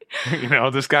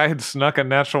 This guy had snuck a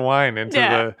natural wine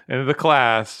into the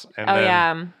class.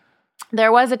 Yeah.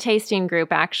 There was a tasting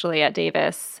group actually at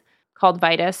Davis called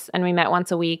Vitus, and we met once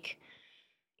a week.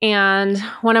 And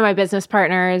one of my business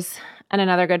partners and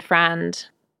another good friend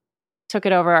took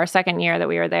it over our second year that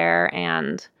we were there.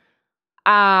 And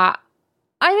I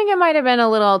think it might have been a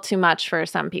little too much for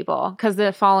some people because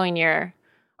the following year,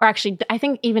 or actually, I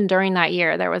think even during that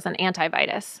year, there was an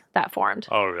anti-Vitus that formed.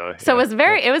 Oh, really? So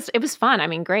it was fun. I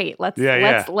mean, great. Let's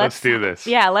do this.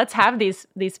 Yeah, let's have these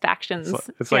factions.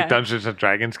 It's like Dungeons and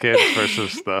Dragons kids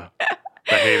versus the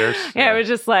haters. Yeah, it was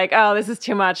just like, oh, this is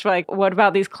too much. Like, what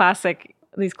about these classic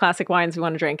wines we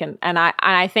want to drink? And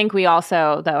I think we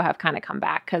also though have kind of come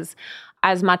back because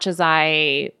as much as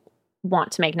I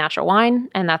want to make natural wine,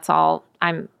 and that's all,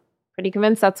 I'm pretty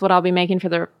convinced that's what I'll be making for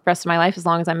the rest of my life as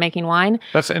long as I'm making wine.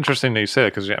 That's interesting that you say it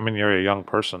because, you're a young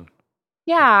person.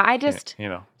 Yeah, I just...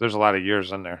 there's a lot of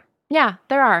years in there. Yeah,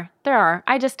 there are.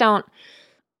 I just don't...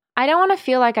 I don't want to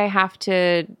feel like I have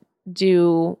to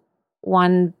do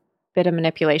one bit of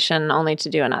manipulation, only to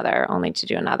do another, only to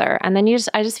do another. And then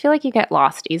I just feel like you get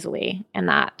lost easily in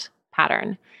that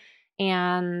pattern.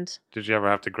 And did you ever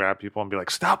have to grab people and be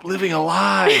like, stop living a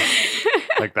lie?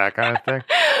 Like that kind of thing?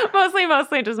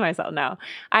 Mostly just myself. No,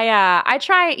 I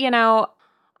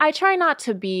try not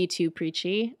to be too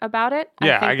preachy about it.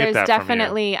 Yeah, I get that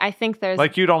definitely, from you. I think there's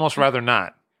like, you'd almost rather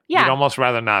not. Yeah. You'd almost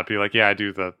rather not be like, yeah, I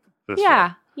do this.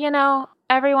 Yeah.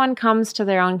 Everyone comes to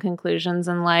their own conclusions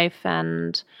in life,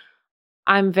 and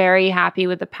I'm very happy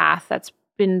with the path that's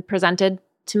been presented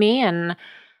to me. And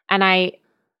I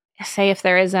say, if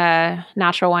there is a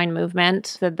natural wine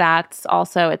movement, that's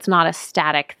also, it's not a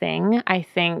static thing. I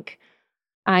think,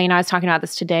 I was talking about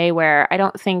this today, where I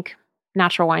don't think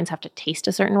natural wines have to taste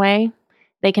a certain way.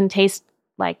 They can taste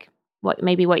like what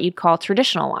you'd call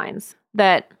traditional wines,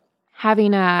 that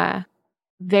having a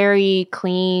very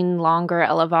clean, longer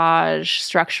élevage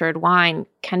structured wine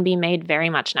can be made very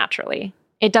much naturally.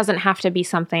 It doesn't have to be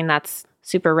something that's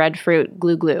super red fruit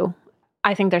glue.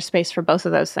 I think there's space for both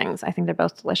of those things. I think they're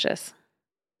both delicious.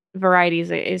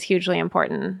 Varieties is hugely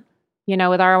important.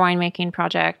 With our winemaking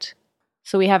project,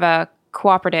 so we have a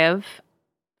cooperative,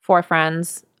 4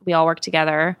 friends. We all work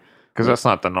together. Because that's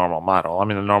not the normal model. I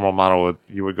mean, the normal model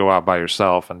you would go out by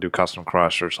yourself and do custom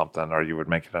crush or something, or you would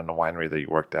make it in a winery that you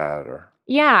worked at, or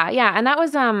yeah. And that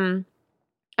was,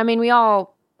 we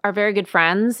all are very good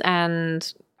friends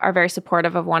and are very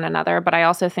supportive of one another. But I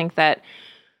also think that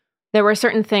there were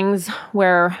certain things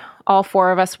where all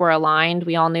 4 of us were aligned.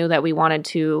 We all knew that we wanted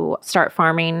to start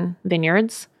farming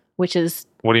vineyards, which is...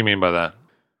 What do you mean by that?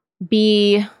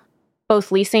 Be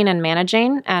both leasing and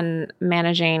managing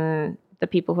the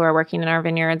people who are working in our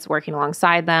vineyards, working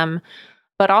alongside them.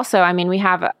 But also, we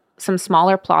have some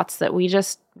smaller plots that we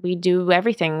do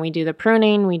everything. We do the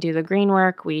pruning, we do the green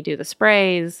work, we do the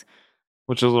sprays.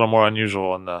 Which is a little more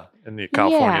unusual in the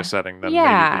California setting than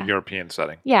maybe the European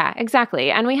setting. Yeah,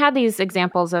 exactly. And we had these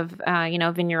examples of,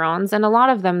 vignerons, and a lot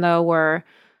of them, though, were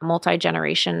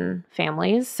multi-generation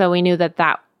families. So we knew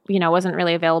that wasn't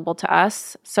really available to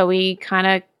us. So we kind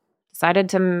of decided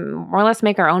to more or less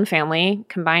make our own family,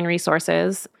 combine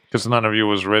resources. Because none of you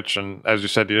was rich, and as you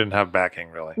said, you didn't have backing,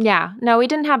 really. Yeah. No, we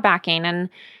didn't have backing. And,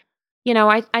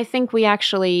 I think we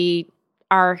actually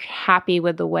are happy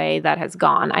with the way that has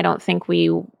gone. I don't think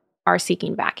we are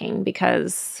seeking backing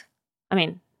because,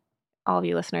 all of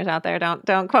you listeners out there,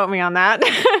 don't quote me on that.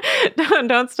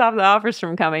 don't stop the offers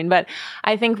from coming. But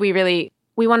I think we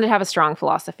wanted to have a strong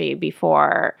philosophy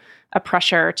before a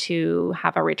pressure to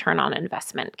have a return on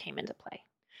investment came into play.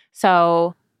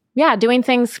 So yeah, doing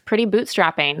things pretty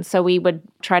bootstrapping. So we would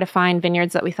try to find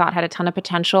vineyards that we thought had a ton of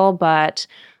potential, but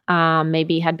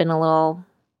maybe had been a little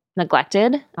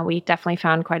neglected. We definitely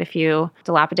found quite a few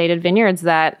dilapidated vineyards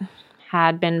that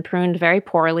had been pruned very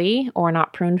poorly or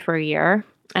not pruned for a year.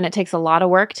 And it takes a lot of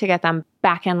work to get them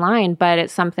back in line, but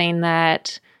it's something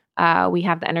that we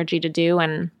have the energy to do,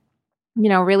 and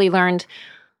really learned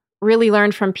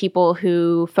from people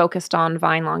who focused on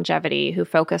vine longevity, who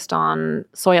focused on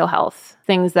soil health,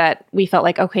 things that we felt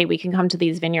like, okay, we can come to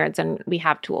these vineyards and we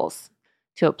have tools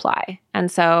to apply. And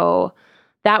so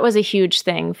that was a huge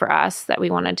thing for us that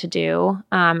we wanted to do.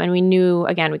 And we knew,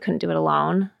 again, we couldn't do it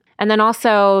alone. And then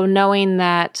also knowing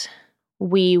that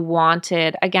we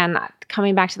wanted, again,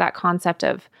 coming back to that concept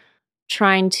of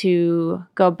trying to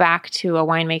go back to a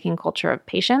winemaking culture of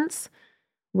patience,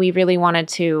 we really wanted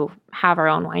to have our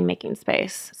own winemaking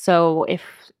space. So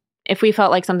if we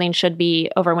felt like something should be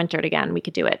overwintered again, we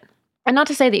could do it. And not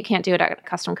to say that you can't do it at a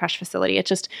custom crush facility.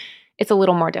 It's a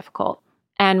little more difficult.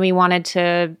 And we wanted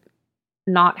to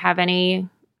not have any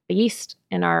yeast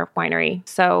in our winery.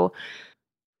 So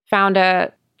found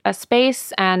a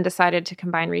space and decided to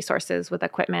combine resources with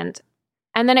equipment.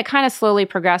 And then it kind of slowly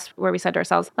progressed where we said to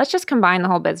ourselves, let's just combine the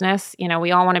whole business.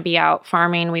 We all want to be out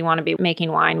farming. We want to be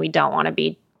making wine. We don't want to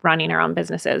be running our own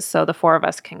businesses. So the 4 of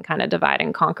us can kind of divide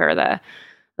and conquer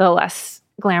the less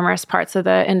glamorous parts of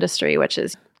the industry, which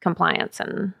is compliance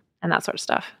and that sort of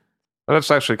stuff. Well, that's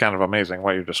actually kind of amazing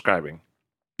what you're describing.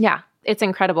 Yeah, it's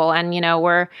incredible. And,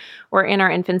 we're in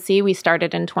our infancy. We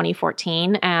started in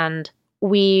 2014, and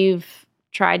we've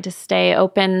tried to stay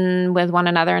open with one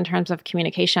another in terms of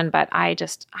communication. But I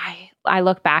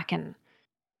look back and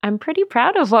I'm pretty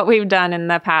proud of what we've done in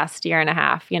the past year and a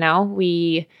half.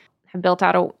 We have built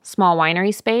out a small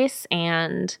winery space,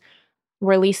 and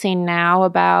we're leasing now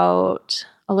about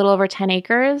a little over 10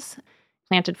 acres,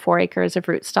 planted 4 acres of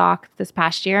rootstock this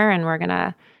past year, and we're going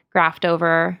to graft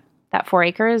over that 4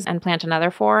 acres and plant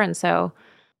another 4. And so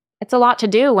it's a lot to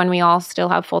do when we all still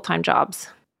have full-time jobs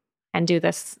and do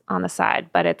this on the side.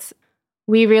 But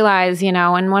we realize,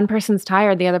 when one person's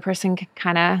tired, the other person can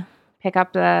kind of pick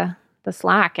up the the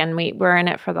slack, and we're in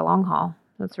it for the long haul.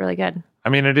 It's really good. I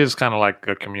mean, it is kind of like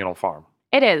a communal farm.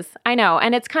 It is. I know.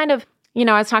 And it's kind of, I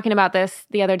was talking about this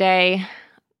the other day,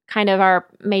 kind of our,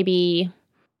 maybe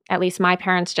at least my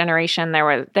parents' generation,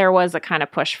 there was a kind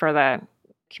of push for the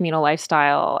communal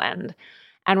lifestyle, and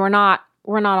we're not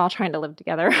all trying to live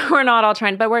together. We're not all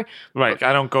trying, but we're right.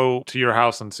 I don't go to your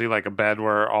house and see like a bed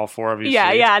where all four of you sleep,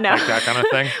 no, like that kind of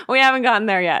thing. We haven't gotten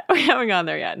there yet.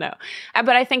 No.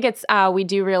 But I think it's we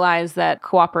do realize that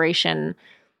cooperation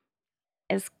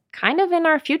is kind of in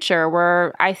our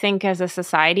future. I think as a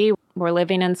society, we're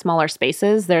living in smaller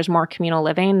spaces. There's more communal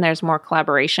living. There's more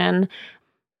collaboration.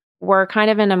 We're kind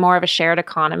of in a more of a shared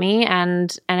economy,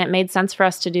 and it made sense for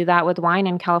us to do that with wine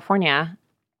in California.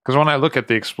 Because when I look at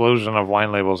the explosion of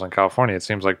wine labels in California, it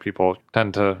seems like people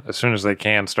tend to, as soon as they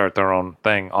can, start their own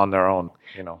thing on their own,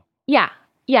 Yeah.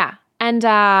 And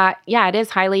it is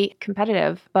highly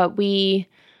competitive, but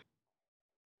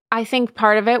I think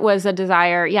part of it was a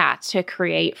desire, to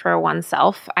create for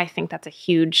oneself. I think that's a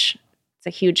huge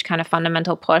kind of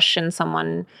fundamental push in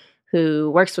someone who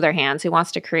works with their hands, who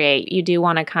wants to create. You do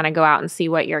want to kind of go out and see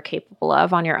what you're capable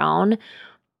of on your own.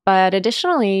 But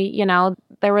additionally,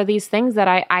 there were these things that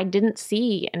I didn't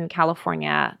see in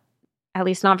California, at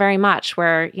least not very much,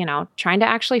 where, trying to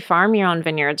actually farm your own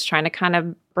vineyards, trying to kind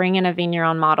of bring in a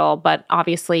vineyard model, but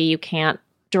obviously you can't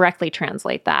directly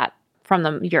translate that from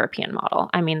the European model.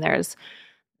 I mean,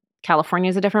 California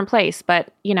is a different place,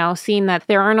 but, seeing that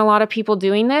there aren't a lot of people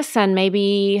doing this, and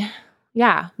maybe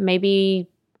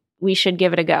we should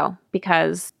give it a go,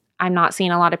 because I'm not seeing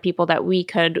a lot of people that we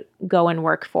could go and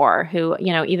work for who,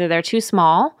 either they're too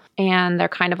small and they're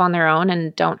kind of on their own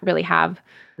and don't really have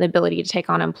the ability to take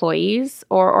on employees,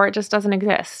 or it just doesn't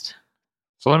exist.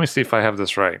 So let me see if I have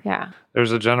this right. Yeah.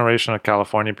 There's a generation of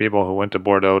California people who went to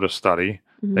Bordeaux to study.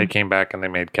 Mm-hmm. They came back and they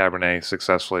made Cabernet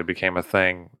successfully, became a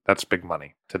thing. That's big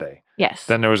money today. Yes.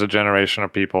 Then there was a generation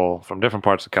of people from different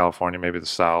parts of California, maybe the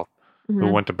South, Mm-hmm.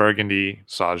 who went to Burgundy,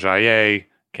 saw Jaillet,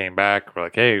 came back, were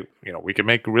like, hey, we could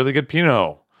make really good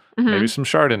Pinot, Mm-hmm. maybe some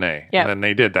Chardonnay. Yep. And then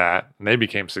they did that and they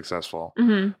became successful.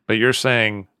 Mm-hmm. But you're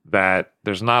saying that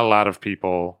there's not a lot of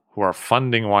people who are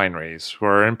funding wineries, who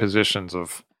are in positions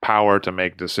of power to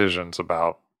make decisions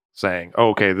about saying,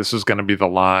 oh, okay, this is going to be the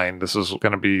line. This is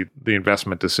going to be the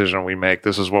investment decision we make.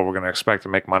 This is what we're going to expect to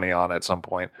make money on at some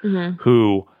point. Mm-hmm.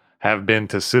 Who have been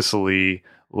to Sicily,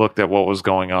 looked at what was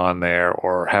going on there,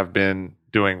 or have been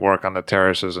doing work on the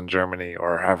terraces in Germany,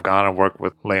 or have gone and worked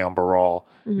with Léon Barral.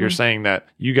 Mm-hmm. You're saying that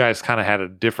you guys kind of had a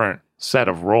different set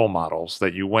of role models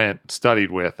that you went,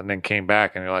 studied with, and then came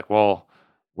back and you're like, well,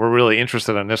 we're really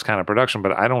interested in this kind of production,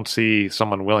 but I don't see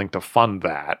someone willing to fund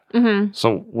that. Mm-hmm.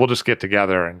 So we'll just get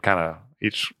together and kind of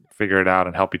each figure it out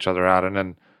and help each other out. And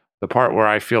then the part where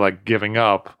I feel like giving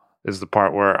up is the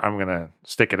part where I'm going to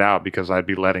stick it out because I'd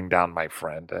be letting down my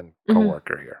friend and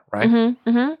coworker here, right? Mm-hmm.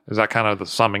 Mm-hmm. Is that kind of the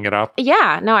summing it up?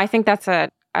 Yeah, no, I think that's a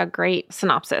great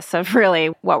synopsis of really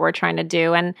what we're trying to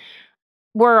do. And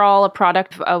we're all a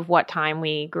product of what time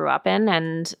we grew up in.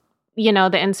 And,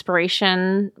 the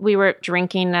inspiration, we were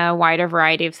drinking a wider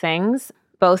variety of things,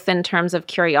 both in terms of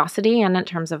curiosity and in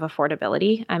terms of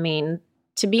affordability. I mean,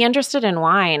 to be interested in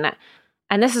wine,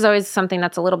 and this is always something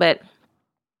that's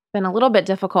been a little bit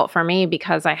difficult for me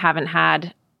because I haven't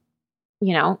had,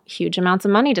 huge amounts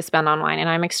of money to spend on wine. And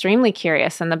I'm extremely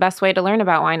curious. And the best way to learn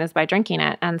about wine is by drinking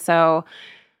it. And so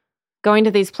going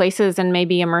to these places and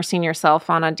maybe immersing yourself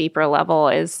on a deeper level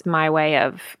is my way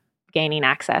of gaining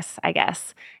access, I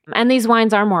guess. And these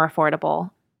wines are more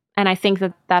affordable. And I think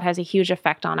that has a huge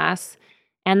effect on us.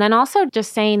 And then also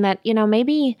just saying that,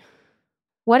 maybe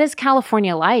what is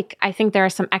California like? I think there are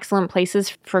some excellent places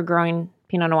for growing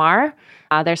Pinot Noir.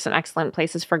 There's some excellent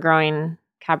places for growing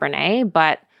Cabernet,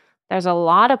 but there's a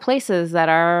lot of places that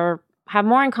have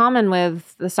more in common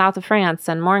with the south of France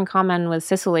and more in common with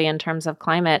Sicily in terms of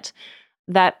climate,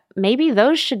 that maybe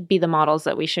those should be the models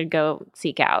that we should go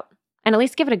seek out and at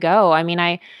least give it a go. I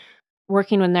mean,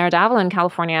 working with Neradavla in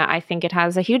California, I think it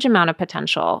has a huge amount of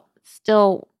potential.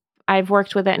 Still, I've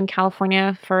worked with it in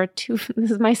California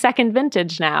this is my second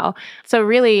vintage now. So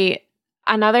really,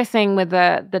 another thing with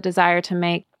the desire to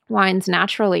make wines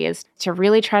naturally is to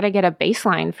really try to get a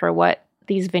baseline for what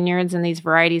these vineyards and these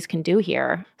varieties can do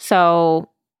here. So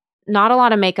not a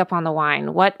lot of makeup on the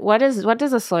wine. What does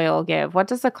the soil give? What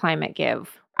does the climate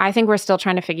give? I think we're still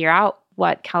trying to figure out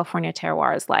what California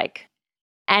terroir is like.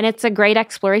 And it's a great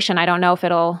exploration. I don't know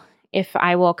if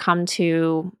I will come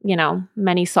to,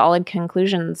 many solid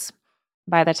conclusions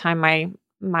by the time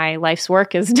my life's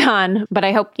work is done. But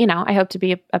I hope to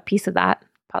be a piece of that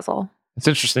puzzle. It's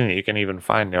interesting that you can even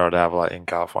find Neradavla in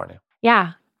California.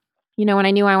 Yeah. When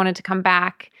I knew I wanted to come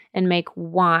back, and make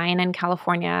wine in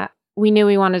California. We knew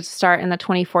we wanted to start in the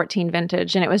 2014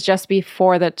 vintage, and it was just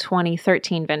before the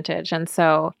 2013 vintage. And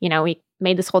so, we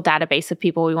made this whole database of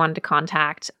people we wanted to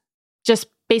contact, just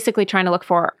basically trying to look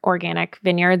for organic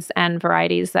vineyards and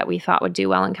varieties that we thought would do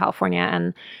well in California.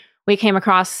 And we came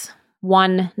across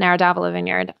one Narra d'Avola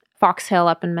vineyard, Fox Hill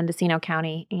up in Mendocino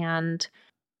County. And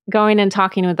going and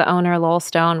talking with the owner, Lowell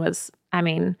Stone,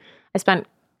 I spent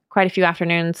quite a few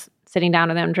afternoons sitting down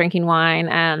with him, drinking wine,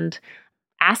 and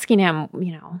asking him,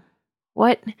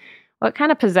 what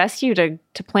kind of possessed you to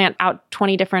plant out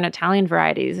 20 different Italian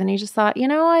varieties? And he just thought,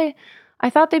 I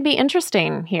thought they'd be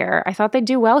interesting here. I thought they'd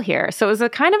do well here. So it was a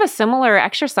kind of a similar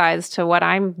exercise to what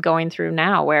I'm going through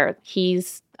now, where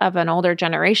he's of an older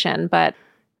generation, but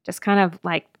just kind of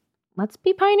like, let's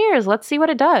be pioneers. Let's see what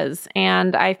it does.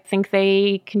 And I think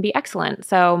they can be excellent.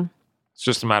 So it's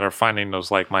just a matter of finding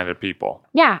those like-minded people.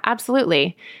 Yeah,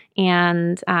 absolutely.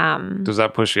 And does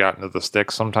that push you out into the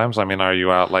sticks sometimes? Are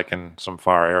you out like in some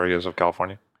far areas of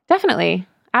California? Definitely.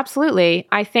 Absolutely.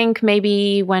 I think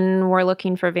maybe when we're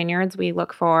looking for vineyards, we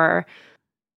look for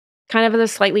kind of a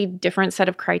slightly different set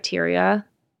of criteria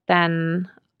than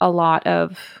a lot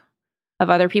of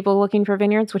other people looking for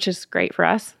vineyards, which is great for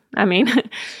us.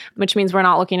 Which means we're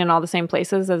not looking in all the same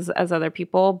places as other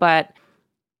people, but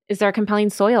is there a compelling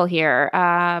soil here?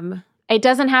 It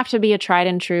doesn't have to be a tried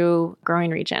and true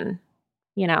growing region.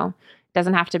 It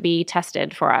doesn't have to be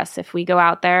tested for us. If we go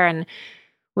out there and,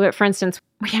 for instance,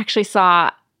 we actually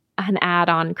saw an ad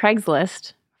on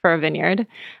Craigslist for a vineyard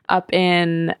up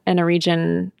in a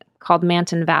region called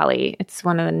Manton Valley. It's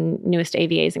one of the newest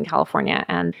AVAs in California.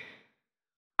 And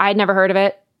I'd never heard of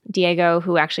it. Diego,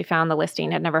 who actually found the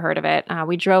listing, had never heard of it.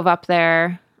 We drove up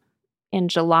there in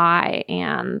July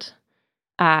and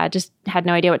just had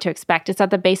no idea what to expect. It's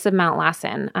at the base of Mount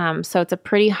Lassen. So it's a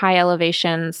pretty high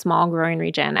elevation, small growing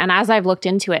region. And as I've looked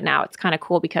into it now, it's kind of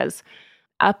cool because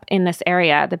up in this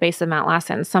area, the base of Mount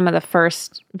Lassen, some of the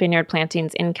first vineyard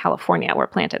plantings in California were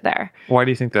planted there. Why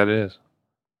do you think that is?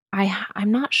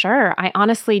 I'm not sure. I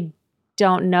honestly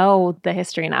don't know the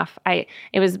history enough.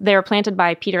 They were planted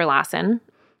by Peter Lassen,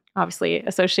 obviously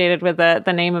associated with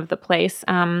the name of the place.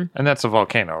 And that's a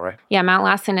volcano, right? Yeah, Mount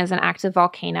Lassen is an active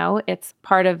volcano. It's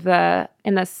part of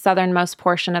in the southernmost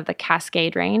portion of the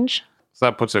Cascade Range. So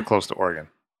that puts it close to Oregon.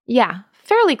 Yeah,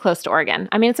 fairly close to Oregon.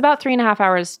 It's about 3.5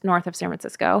 hours north of San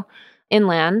Francisco,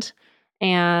 inland.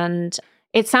 And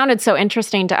it sounded so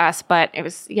interesting to us, but it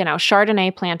was,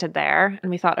 Chardonnay planted there. And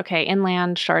we thought, okay,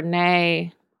 inland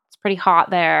Chardonnay, it's pretty hot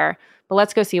there, but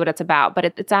let's go see what it's about. But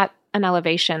it's at an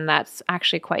elevation that's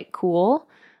actually quite cool.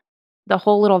 The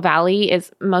whole little valley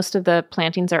most of the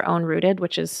plantings are own rooted,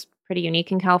 which is pretty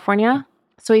unique in California.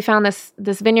 So we found this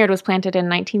vineyard was planted in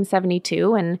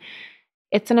 1972, and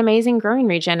it's an amazing growing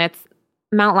region.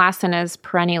 Mount Lassen is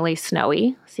perennially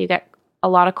snowy, so you get a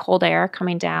lot of cold air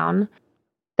coming down.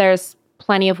 There's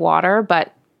plenty of water,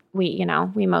 but we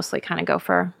mostly kind of go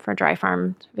for dry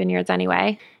farm vineyards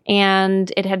anyway.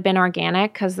 And it had been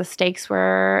organic because the stakes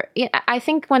were, I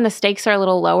think when the stakes are a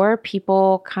little lower,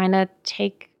 people kind of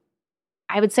take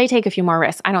a few more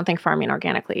risks. I don't think farming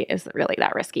organically is really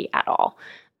that risky at all.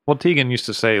 Well, Tegan used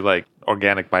to say like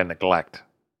organic by neglect.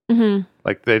 Mm-hmm.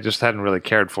 Like they just hadn't really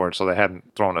cared for it, so they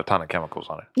hadn't thrown a ton of chemicals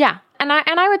on it. Yeah. And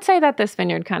I would say that this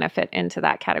vineyard kind of fit into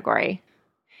that category.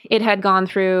 It had gone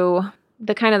through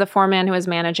the foreman who was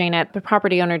managing it. The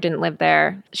property owner didn't live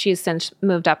there. She's since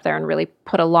moved up there and really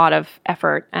put a lot of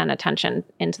effort and attention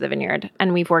into the vineyard.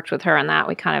 And we've worked with her on that.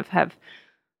 We kind of have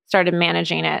started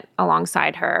managing it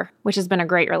alongside her, which has been a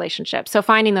great relationship. So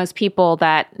finding those people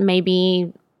that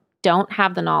maybe don't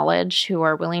have the knowledge, who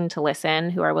are willing to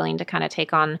listen, who are willing to kind of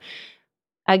take on,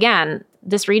 again,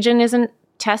 this region isn't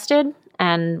tested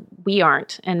and we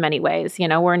aren't in many ways.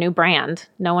 We're a new brand.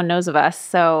 No one knows of us.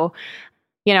 So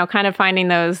kind of finding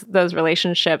those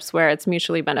relationships where it's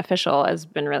mutually beneficial has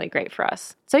been really great for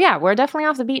us. So yeah, we're definitely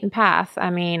off the beaten path.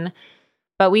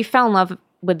 But we fell in love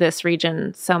with this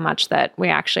region so much that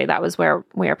that was where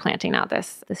we are planting out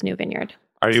this new vineyard.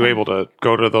 Are you able to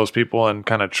go to those people and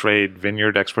kind of trade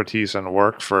vineyard expertise and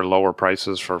work for lower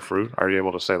prices for fruit? Are you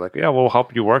able to say like, yeah, we'll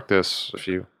help you work this if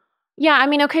you... Yeah,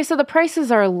 okay, so the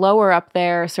prices are lower up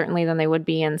there certainly than they would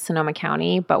be in Sonoma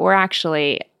County, but we're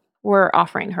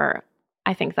offering her,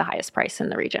 I think, the highest price in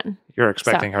the region. You're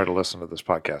expecting her to listen to this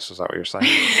podcast. Is that what you're saying?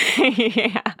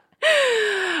 Yeah.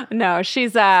 No,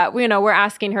 she's, we're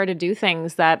asking her to do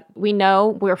things that we know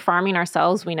we're farming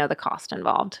ourselves. We know the cost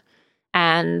involved.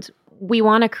 And we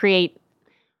want to create,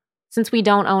 since we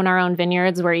don't own our own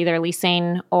vineyards, we're either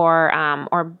leasing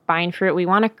or buying fruit. We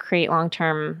want to create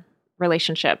long-term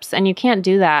relationships. And you can't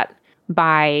do that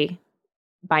by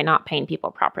by not paying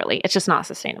people properly. It's just not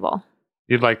sustainable.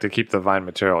 You'd like to keep the vine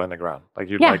material in the ground. Like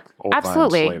you'd Yeah, like old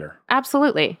absolutely. vines later.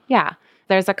 Absolutely. Yeah.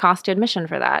 There's a cost to admission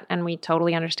for that. And we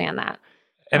totally understand that.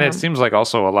 And it seems like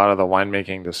also a lot of the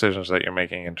winemaking decisions that you're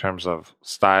making in terms of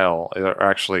style are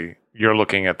actually, you're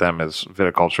looking at them as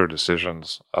viticulture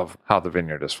decisions of how the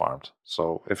vineyard is farmed.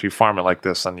 So if you farm it like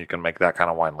this, then you can make that kind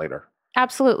of wine later.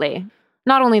 Absolutely.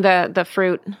 Not only the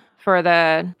fruit for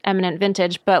the eminent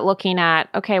vintage, but looking at,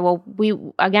 okay, well, we,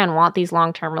 again, want these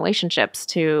long-term relationships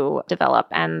to develop.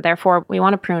 And therefore, we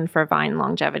want to prune for vine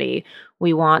longevity.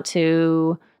 We want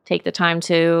to take the time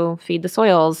to feed the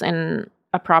soils in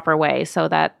a proper way so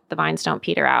that the vines don't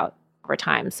peter out over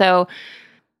time. So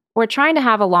we're trying to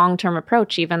have a long-term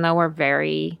approach, even though we're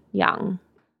very young.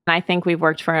 And I think we've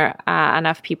worked for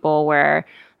enough people where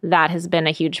that has been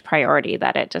a huge priority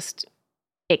that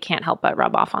it can't help but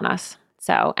rub off on us.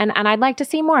 So, and I'd like to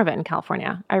see more of it in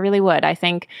California. I really would. I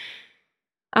think,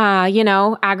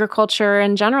 agriculture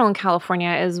in general in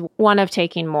California is one of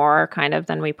taking more kind of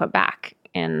than we put back,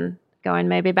 in going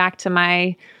maybe back to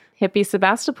my hippie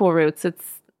Sebastopol roots.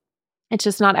 It's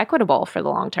just not equitable for the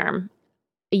long term.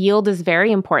 Yield is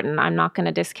very important. I'm not going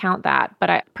to discount that.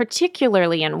 But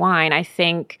particularly in wine, I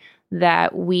think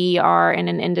that we are in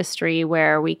an industry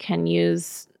where we can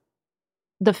use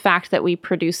the fact that we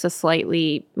produce a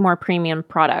slightly more premium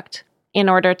product in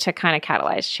order to kind of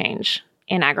catalyze change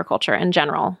in agriculture in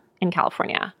general in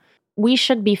California. We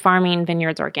should be farming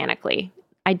vineyards organically.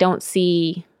 I don't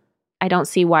see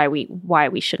why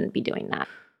we shouldn't be doing that.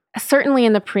 Certainly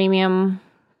in the premium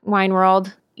wine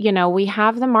world, we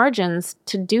have the margins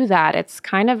to do that. It's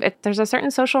kind of, there's a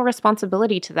certain social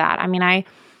responsibility to that. I mean,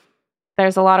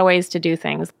 there's a lot of ways to do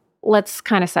things. Let's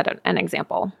kind of set an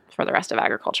example for the rest of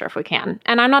agriculture if we can.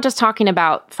 And I'm not just talking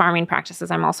about farming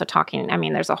practices. I'm also talking,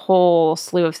 there's a whole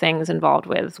slew of things involved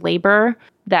with labor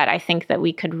that I think that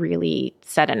we could really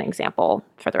set an example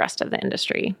for the rest of the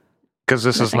industry. Because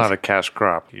this is not a cash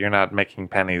crop. You're not making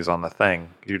pennies on the thing.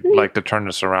 You'd like to turn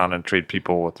this around and treat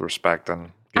people with respect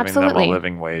and giving them a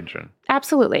living wage.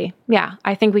 Absolutely. Yeah.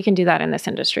 I think we can do that in this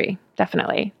industry.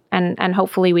 Definitely. And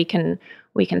hopefully we can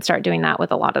start doing that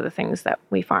with a lot of the things that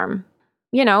we farm.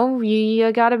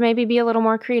 You got to maybe be a little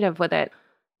more creative with it.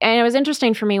 And it was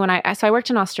interesting for me when I worked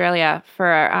in Australia for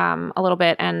a little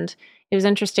bit, and it was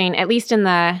interesting, at least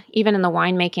even in the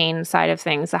winemaking side of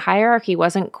things, the hierarchy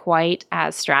wasn't quite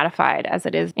as stratified as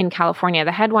it is in California.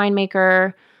 The head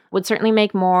winemaker would certainly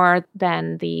make more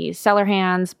than the cellar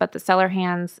hands, but the cellar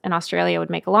hands in Australia would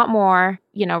make a lot more,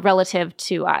 relative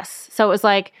to us. So it was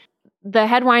like the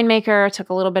head winemaker took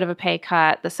a little bit of a pay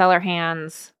cut. The cellar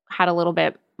hands had a little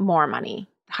bit more money.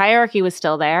 The hierarchy was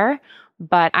still there,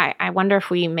 but I wonder if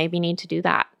we maybe need to do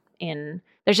that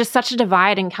there's just such a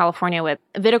divide in California with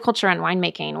viticulture and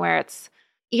winemaking where it's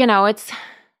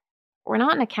we're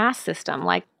not in a caste system.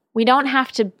 Like, we don't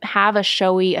have to have a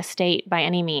showy estate by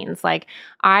any means. Like,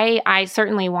 I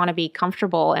certainly want to be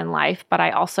comfortable in life, but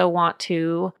I also want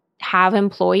to have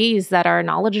employees that are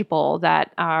knowledgeable,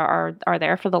 that are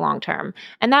there for the long term.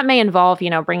 And that may involve,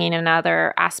 bringing in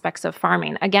other aspects of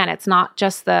farming. Again, it's not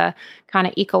just the kind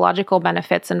of ecological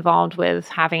benefits involved with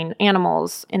having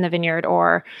animals in the vineyard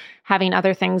or having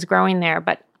other things growing there,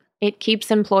 but it keeps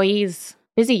employees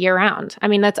busy year round.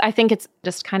 I think it's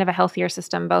just kind of a healthier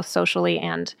system, both socially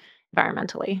and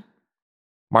environmentally.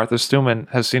 Martha Stewman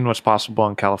has seen what's possible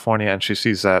in California, and she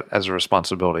sees that as a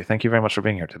responsibility. Thank you very much for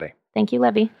being here today. Thank you,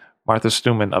 Levy. Martha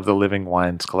Stewman of the Living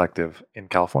Wines Collective in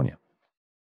California.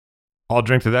 All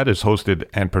Drink to That is hosted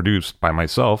and produced by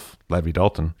myself, Levy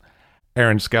Dalton.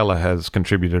 Aaron Scala has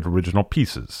contributed original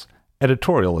pieces.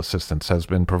 Editorial assistance has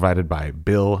been provided by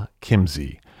Bill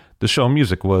Kimsey. The show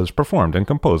music was performed and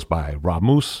composed by Rob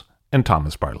Moose and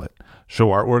Thomas Bartlett. Show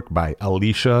artwork by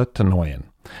Alicia Tenoyan.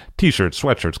 T-shirts,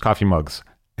 sweatshirts, coffee mugs,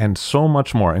 and so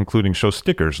much more, including show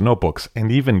stickers, notebooks,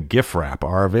 and even gift wrap,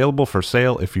 are available for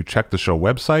sale if you check the show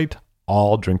website,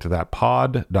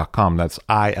 alldrinktothatpod.com. That's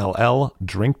ILL,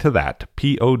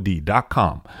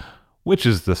 drinktothatpod.com, which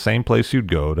is the same place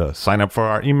you'd go to sign up for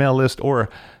our email list or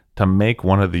to make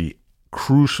one of the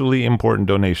crucially important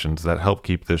donations that help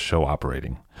keep this show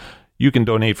operating. You can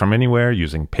donate from anywhere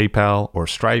using PayPal or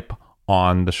Stripe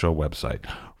on the show website.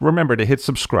 Remember to hit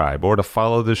subscribe or to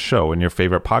follow this show in your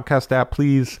favorite podcast app,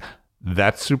 please.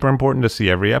 That's super important to see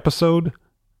every episode.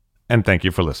 And thank you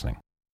for listening.